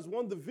 God has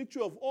won the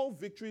victory of all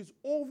victories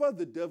over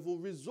the devil,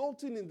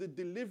 resulting in the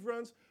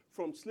deliverance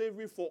from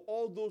slavery for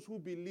all those who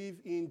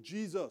believe in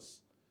Jesus.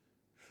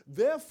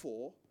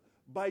 Therefore,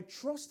 by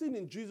trusting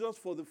in Jesus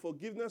for the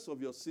forgiveness of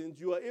your sins,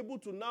 you are able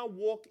to now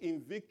walk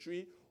in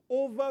victory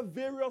over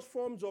various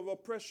forms of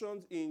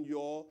oppression in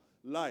your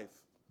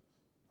life.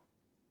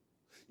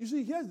 You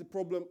see, here's the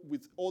problem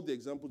with all the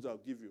examples I'll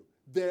give you.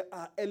 There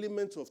are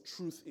elements of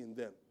truth in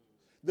them.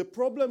 The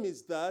problem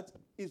is that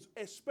it's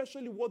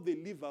especially what they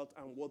leave out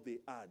and what they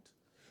add.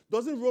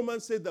 Doesn't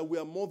Romans say that we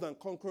are more than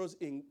conquerors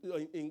in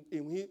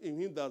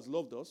him that has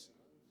loved us?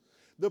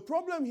 The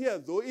problem here,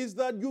 though, is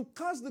that you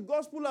cast the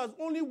gospel as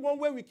only one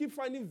where we keep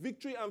finding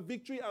victory and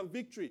victory and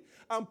victory.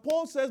 And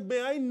Paul says,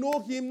 may I know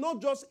him not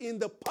just in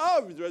the power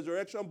of his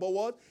resurrection, but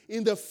what?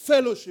 In the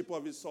fellowship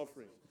of his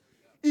suffering.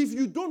 If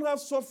you don't have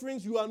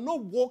sufferings, you are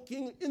not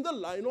walking in the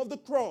line of the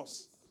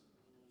cross.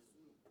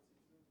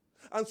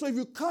 And so if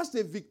you cast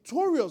a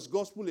victorious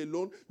gospel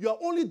alone, you are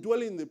only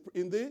dwelling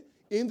in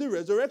the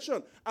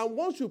resurrection. And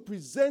once you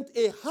present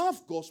a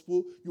half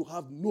gospel, you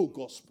have no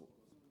gospel.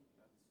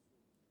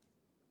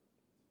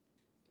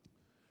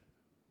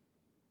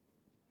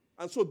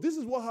 And so this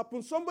is what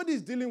happens. Somebody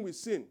is dealing with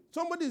sin.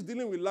 Somebody is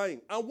dealing with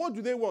lying. And what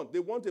do they want? They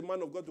want a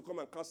man of God to come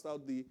and cast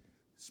out the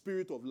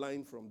spirit of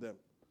lying from them.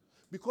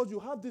 Because you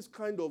have this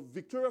kind of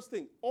victorious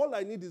thing. All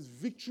I need is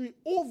victory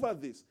over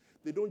this.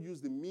 They don't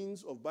use the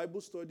means of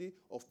Bible study,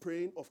 of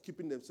praying, of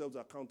keeping themselves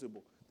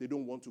accountable. They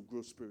don't want to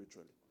grow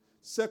spiritually.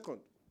 Second,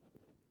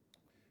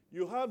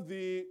 you have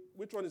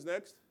which one is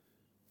next?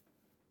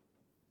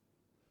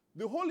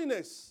 The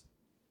holiness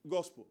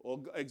gospel or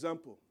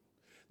example.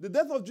 The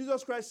death of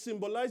Jesus Christ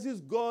symbolizes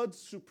God's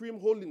supreme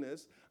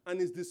holiness and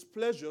his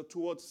displeasure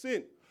towards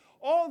sin.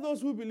 All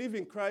those who believe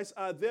in Christ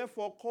are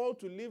therefore called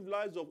to live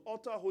lives of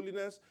utter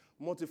holiness,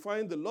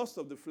 mortifying the lust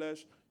of the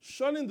flesh,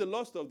 shunning the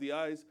lust of the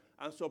eyes,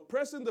 and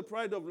suppressing the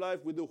pride of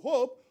life with the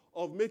hope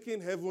of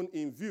making heaven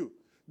in view.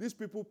 These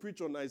people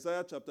preach on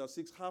Isaiah chapter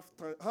 6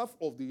 half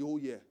of the whole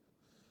year.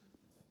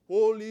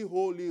 Holy,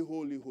 holy,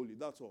 holy, holy.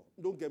 That's all.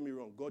 Don't get me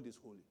wrong. God is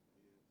holy.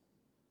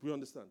 We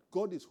understand.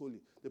 God is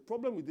holy. The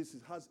problem with this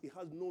is it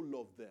has no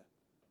love there.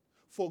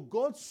 For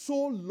God so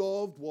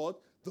loved what?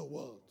 The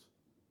world.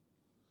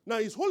 Now,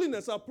 his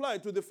holiness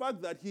applied to the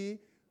fact that he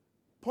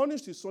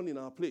punished his son in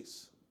our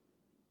place.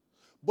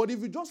 But if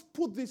you just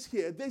put this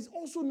here, there's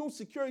also no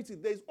security.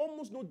 There's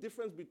almost no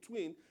difference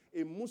between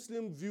a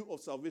Muslim view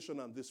of salvation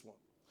and this one.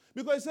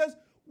 Because it says,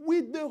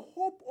 with the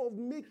hope of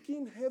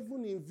making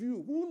heaven in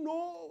view. Who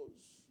knows?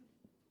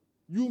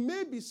 You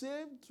may be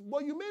saved,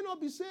 but you may not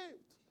be saved.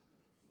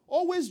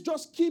 Always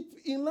just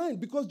keep in line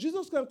because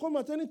Jesus can come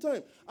at any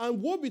time.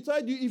 And woe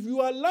betide you if you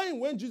are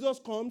lying when Jesus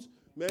comes,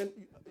 man,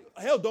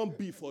 hell don't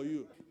be for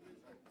you.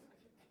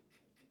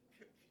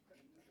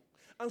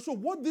 And so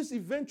what this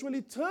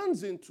eventually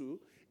turns into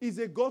is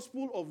a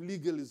gospel of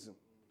legalism.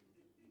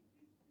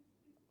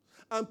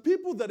 And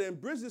people that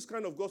embrace this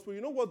kind of gospel,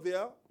 you know what they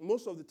are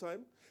most of the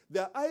time?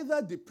 They're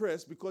either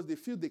depressed because they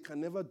feel they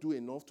can never do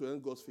enough to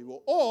earn God's favor,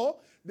 or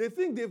they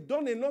think they've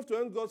done enough to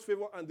earn God's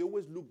favor and they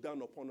always look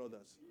down upon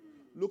others.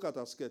 Look at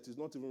her skirt. It's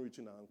not even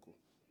reaching her ankle.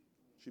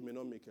 She may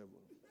not make heaven.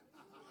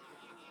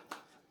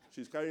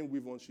 She's carrying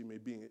weave on. She may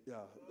be. Yeah,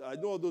 I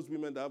know all those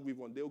women that have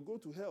weave on. They'll go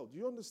to hell. Do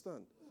you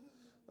understand?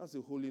 That's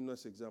a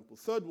holiness example.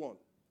 Third one.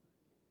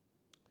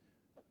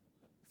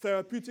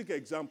 Therapeutic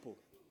example.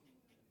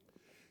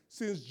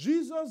 Since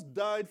Jesus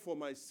died for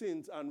my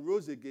sins and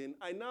rose again,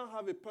 I now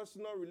have a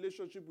personal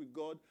relationship with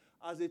God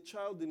as a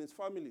child in his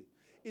family.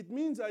 It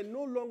means I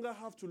no longer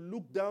have to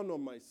look down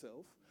on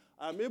myself.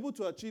 I'm able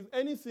to achieve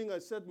anything I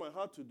set my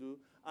heart to do,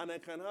 and I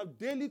can have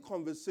daily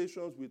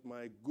conversations with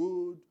my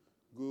good,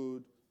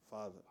 good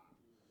Father.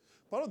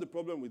 Part of the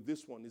problem with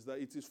this one is that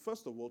it is,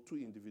 first of all, too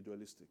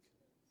individualistic.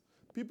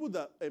 People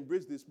that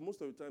embrace this,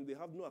 most of the time, they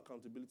have no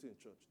accountability in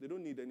church. They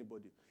don't need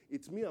anybody.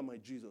 It's me and my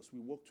Jesus.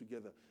 We work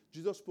together.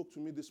 Jesus spoke to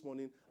me this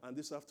morning and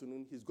this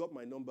afternoon. He's got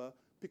my number.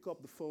 Pick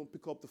up the phone,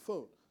 pick up the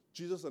phone.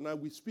 Jesus and I,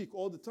 we speak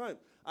all the time.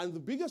 And the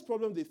biggest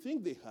problem they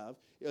think they have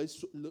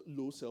is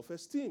low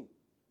self-esteem.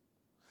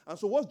 And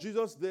so what's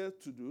Jesus there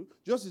to do?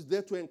 Jesus is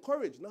there to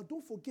encourage. Now,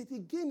 don't forget,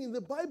 again, in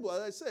the Bible,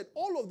 as I said,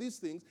 all of these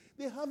things,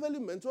 they have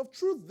elements of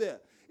truth there.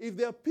 If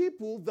there are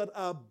people that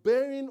are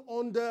bearing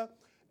under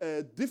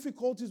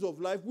difficulties of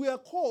life, we are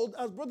called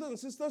as brothers and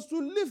sisters to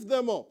lift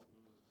them up.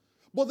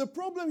 But the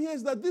problem here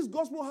is that this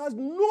gospel has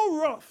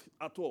no wrath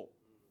at all.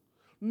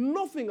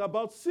 Nothing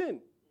about sin.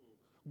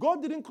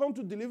 God didn't come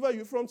to deliver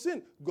you from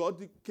sin.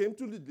 God came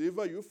to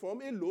deliver you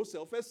from a low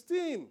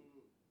self-esteem.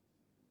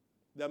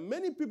 There are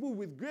many people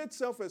with great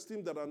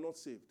self-esteem that are not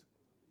saved.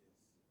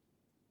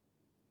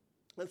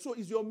 And so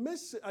is your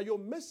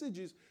message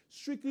is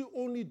strictly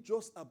only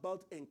just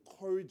about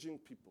encouraging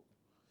people.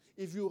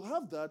 If you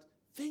have that,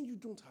 then you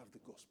don't have the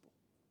gospel.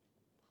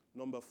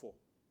 Number 4.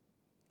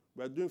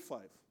 We're doing 5.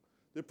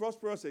 The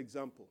prosperous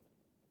example.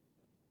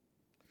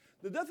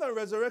 The death and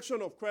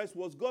resurrection of Christ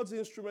was God's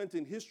instrument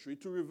in history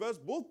to reverse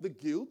both the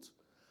guilt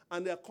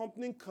and the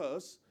accompanying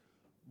curse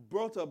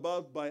brought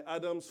about by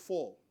Adam's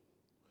fall.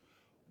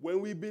 When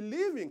we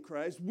believe in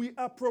Christ, we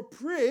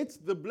appropriate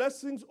the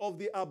blessings of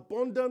the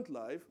abundant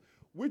life,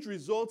 which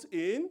results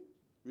in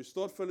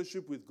restored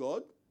fellowship with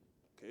God,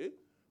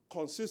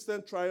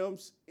 consistent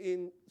triumphs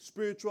in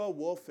spiritual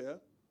warfare,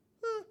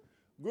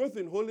 growth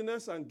in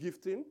holiness and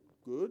gifting,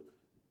 good,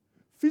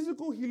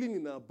 physical healing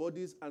in our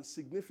bodies, and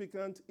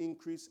significant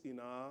increase in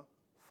our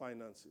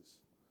finances.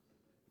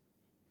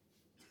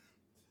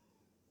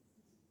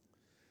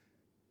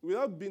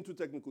 Without being too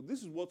technical,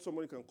 this is what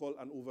somebody can call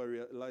an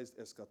over-realized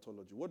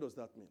eschatology. What does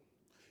that mean?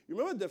 You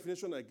remember the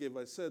definition I gave?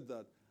 I said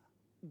that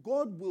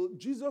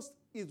Jesus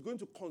is going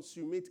to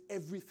consummate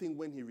everything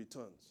when he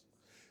returns.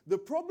 The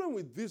problem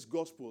with this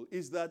gospel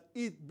is that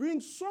it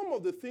brings some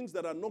of the things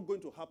that are not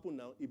going to happen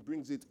now, it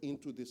brings it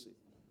into this.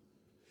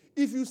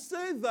 If you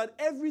say that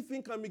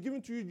everything can be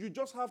given to you, you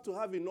just have to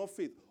have enough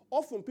faith.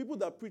 Often people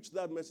that preach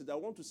that message, I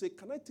want to say,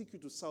 can I take you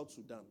to South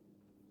Sudan?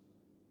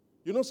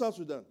 You know South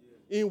Sudan?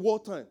 Yeah. In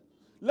wartime.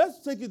 Let's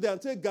take it there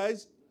and say,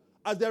 guys,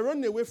 as they're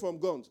running away from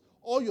guns,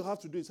 all you have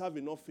to do is have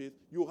enough faith.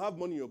 You have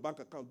money in your bank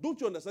account. Don't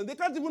you understand? They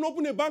can't even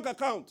open a bank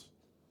account.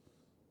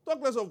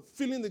 Talk less of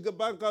filling the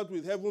bank account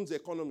with heaven's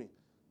economy.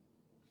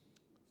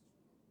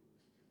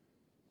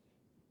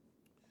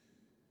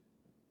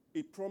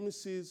 It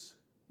promises,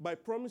 by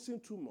promising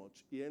too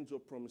much, he ends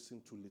up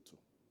promising too little.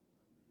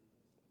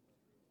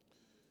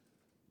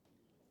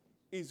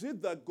 Is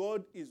it that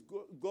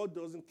God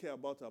doesn't care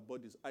about our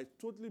bodies? I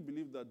totally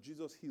believe that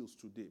Jesus heals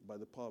today by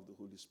the power of the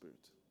Holy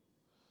Spirit.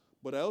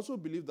 But I also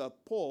believe that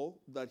Paul,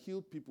 that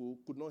healed people,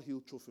 could not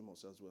heal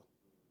Trophimus as well.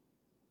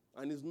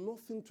 And it's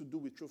nothing to do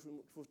with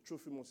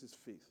Trophimus'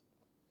 faith.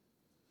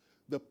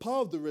 The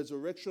power of the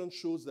resurrection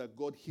shows that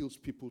God heals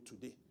people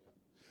today.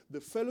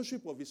 The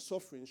fellowship of his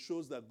suffering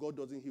shows that God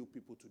doesn't heal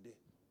people today.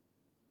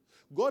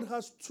 God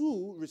has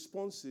two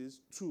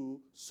responses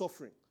to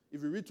suffering.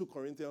 If you read 2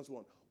 Corinthians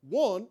 1.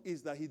 One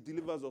is that he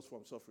delivers us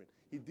from suffering.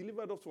 He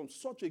delivered us from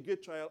such a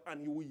great trial, and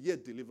he will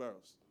yet deliver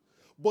us.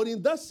 But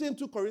in that same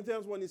 2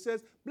 Corinthians 1, he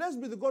says, blessed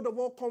be the God of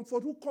all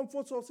comfort, who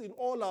comforts us in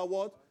all our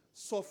what?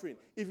 Suffering.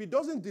 If he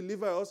doesn't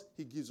deliver us,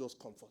 he gives us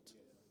comfort.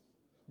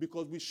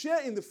 Because we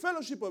share in the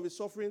fellowship of his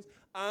sufferings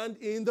and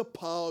in the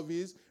power of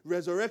his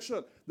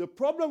resurrection. The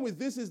problem with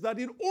this is that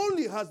it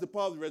only has the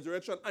power of the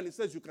resurrection, and it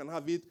says you can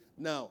have it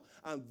now.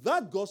 And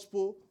that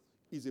gospel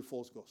is a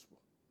false gospel.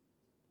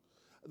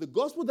 The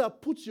gospel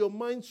that puts your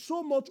mind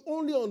so much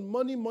only on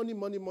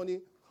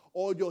money,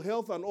 or your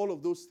health and all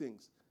of those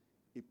things,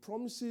 it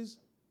promises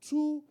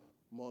too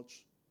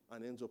much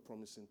and ends up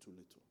promising too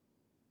little.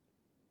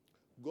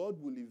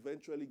 God will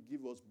eventually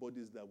give us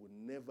bodies that will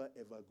never,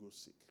 ever grow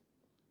sick.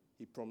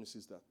 He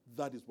promises that.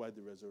 That is why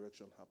the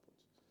resurrection happens.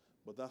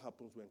 But that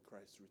happens when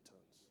Christ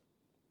returns.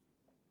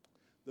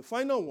 The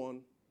final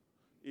one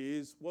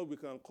is what we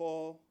can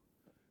call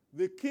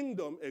the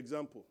kingdom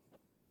example.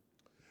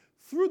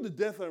 Through the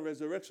death and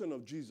resurrection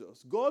of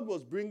Jesus, God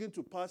was bringing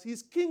to pass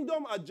his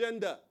kingdom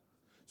agenda.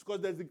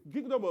 Because there's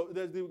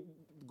the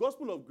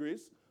gospel of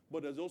grace,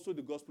 but there's also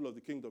the gospel of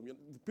the kingdom.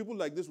 People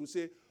like this will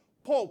say,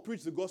 Paul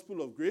preached the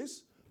gospel of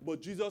grace,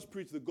 but Jesus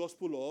preached the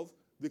gospel of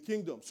the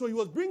kingdom. So he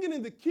was bringing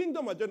in the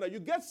kingdom agenda.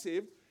 You get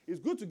saved. It's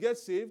good to get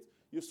saved.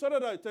 You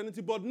sorted out eternity.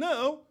 But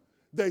now,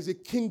 there is a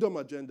kingdom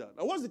agenda.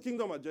 Now, what's the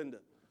kingdom agenda?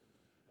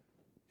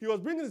 He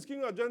was bringing his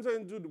kingdom agenda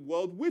into the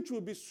world, which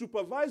will be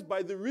supervised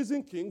by the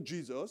risen king,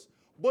 Jesus,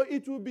 but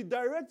it will be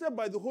directed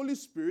by the Holy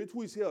Spirit,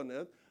 who is here on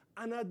earth,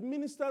 and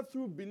administered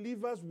through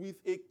believers with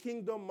a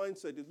kingdom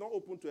mindset. It's not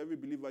open to every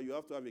believer. You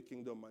have to have a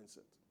kingdom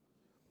mindset.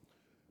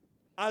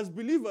 As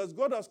believers,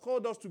 God has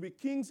called us to be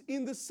kings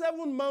in the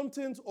 7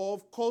 mountains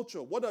of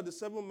culture. What are the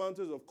 7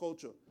 mountains of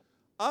culture?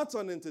 Arts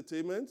and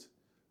entertainment,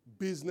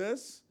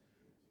 business,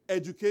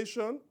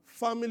 education,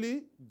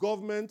 family,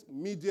 government,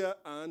 media,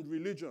 and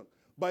religion.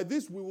 By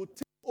this, we will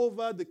take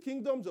over the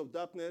kingdoms of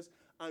darkness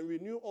and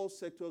renew all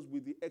sectors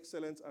with the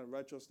excellence and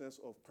righteousness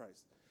of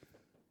Christ.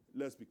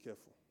 Let's be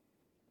careful.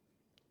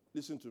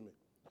 Listen to me.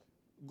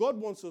 God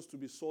wants us to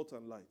be salt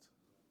and light.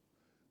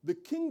 The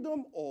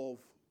kingdom of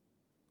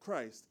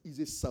Christ is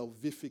a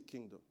salvific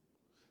kingdom.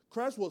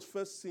 Christ was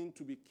first seen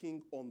to be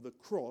king on the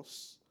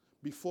cross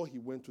before he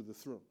went to the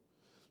throne.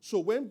 So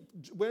when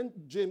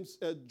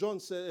John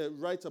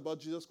writes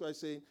about Jesus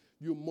Christ saying,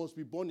 you must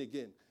be born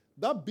again,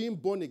 that being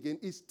born again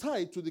is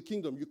tied to the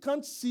kingdom. You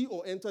can't see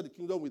or enter the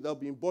kingdom without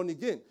being born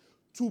again.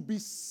 To be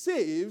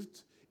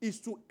saved is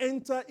to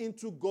enter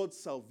into God's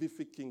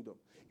salvific kingdom.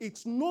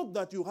 It's not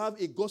that you have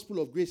a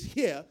gospel of grace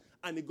here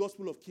and a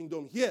gospel of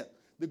kingdom here.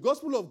 The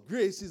gospel of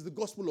grace is the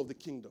gospel of the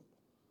kingdom.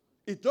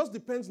 It just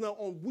depends now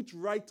on which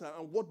writer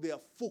and what they are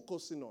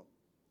focusing on.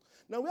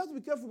 Now, we have to be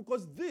careful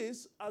because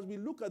this, as we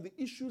look at the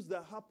issues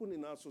that happen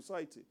in our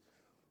society,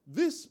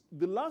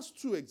 the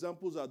last 2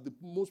 examples are the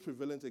most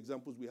prevalent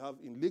examples we have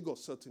in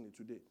Lagos, certainly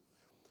today.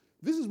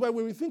 This is why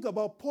when we think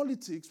about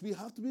politics, we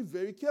have to be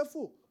very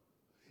careful.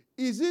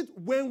 Is it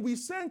when we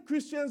send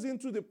Christians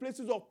into the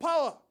places of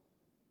power,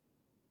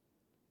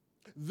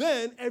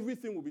 then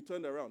everything will be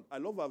turned around? I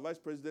love our vice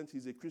president.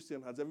 He's a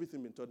Christian. Has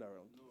everything been turned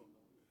around? No.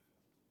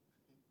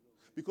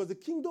 Because the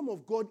kingdom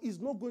of God is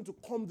not going to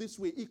come this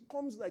way. It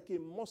comes like a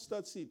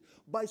mustard seed.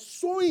 By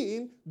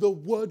sowing the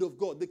word of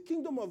God, the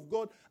kingdom of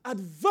God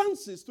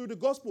advances through the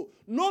gospel,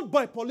 not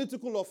by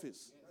political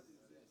office.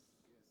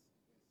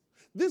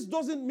 This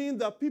doesn't mean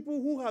that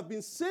people who have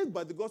been saved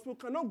by the gospel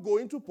cannot go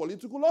into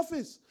political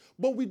office.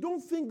 But we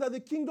don't think that the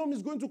kingdom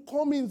is going to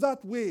come in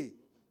that way.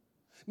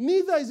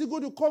 Neither is it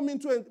going to come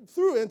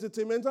through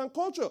entertainment and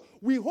culture.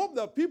 We hope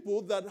that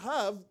people that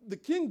have the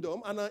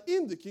kingdom and are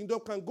in the kingdom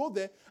can go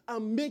there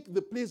and make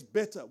the place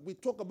better. We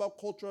talk about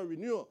cultural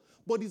renewal.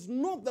 But it's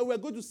not that we're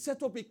going to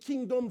set up a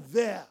kingdom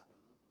there.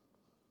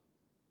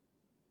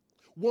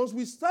 Once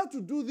we start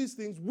to do these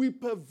things, we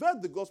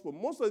pervert the gospel.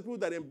 Most of the people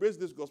that embrace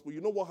this gospel,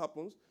 you know what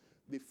happens?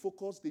 They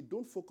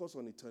don't focus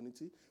on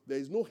eternity. There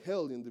is no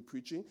hell in the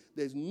preaching.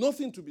 There is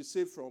nothing to be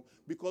saved from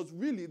because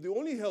really the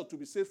only hell to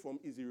be saved from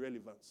is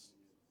irrelevance.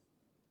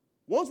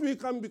 Once we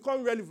can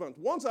become relevant,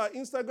 once our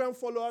Instagram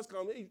followers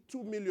can make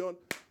 2 million,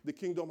 the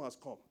kingdom has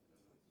come.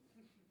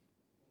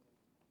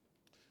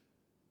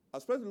 I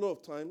spent a lot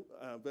of time,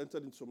 I've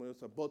entered into some other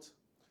stuff, but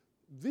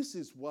this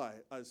is why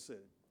I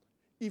said,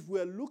 if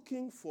we're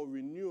looking for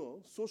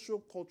renewal,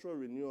 social cultural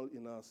renewal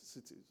in our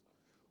cities,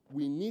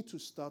 we need to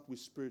start with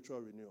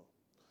spiritual renewal.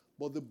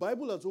 But the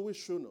Bible has always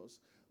shown us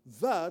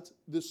that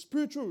the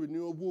spiritual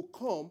renewal will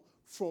come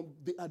from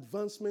the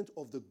advancement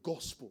of the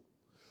gospel.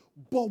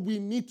 But we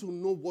need to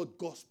know what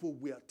gospel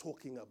we are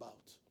talking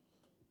about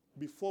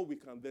before we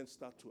can then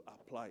start to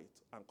apply it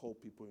and call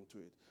people into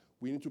it.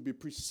 We need to be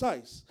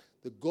precise.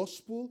 The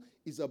gospel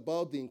is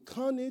about the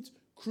incarnate,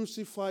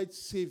 crucified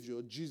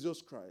Savior,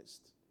 Jesus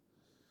Christ,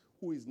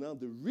 who is now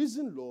the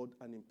risen Lord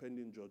and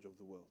impending judge of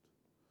the world.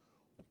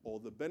 All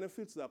the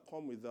benefits that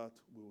come with that,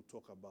 we will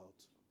talk about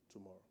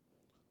tomorrow.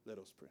 Let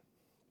us pray.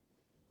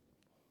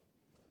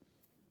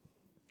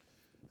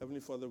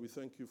 Heavenly Father, we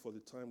thank you for the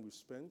time we've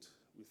spent.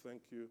 We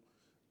thank you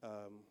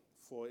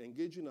for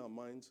engaging our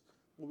minds,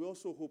 but we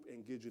also hope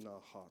engaging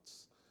our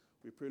hearts.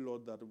 We pray,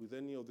 Lord, that with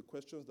any of the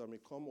questions that may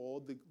come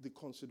or the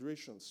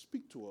considerations,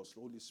 speak to us,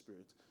 Holy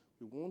Spirit.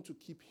 We want to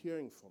keep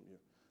hearing from you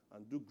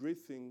and do great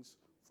things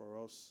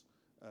for us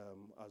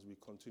as we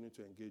continue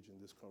to engage in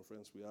this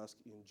conference. We ask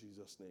in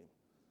Jesus' name.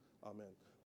 Amen.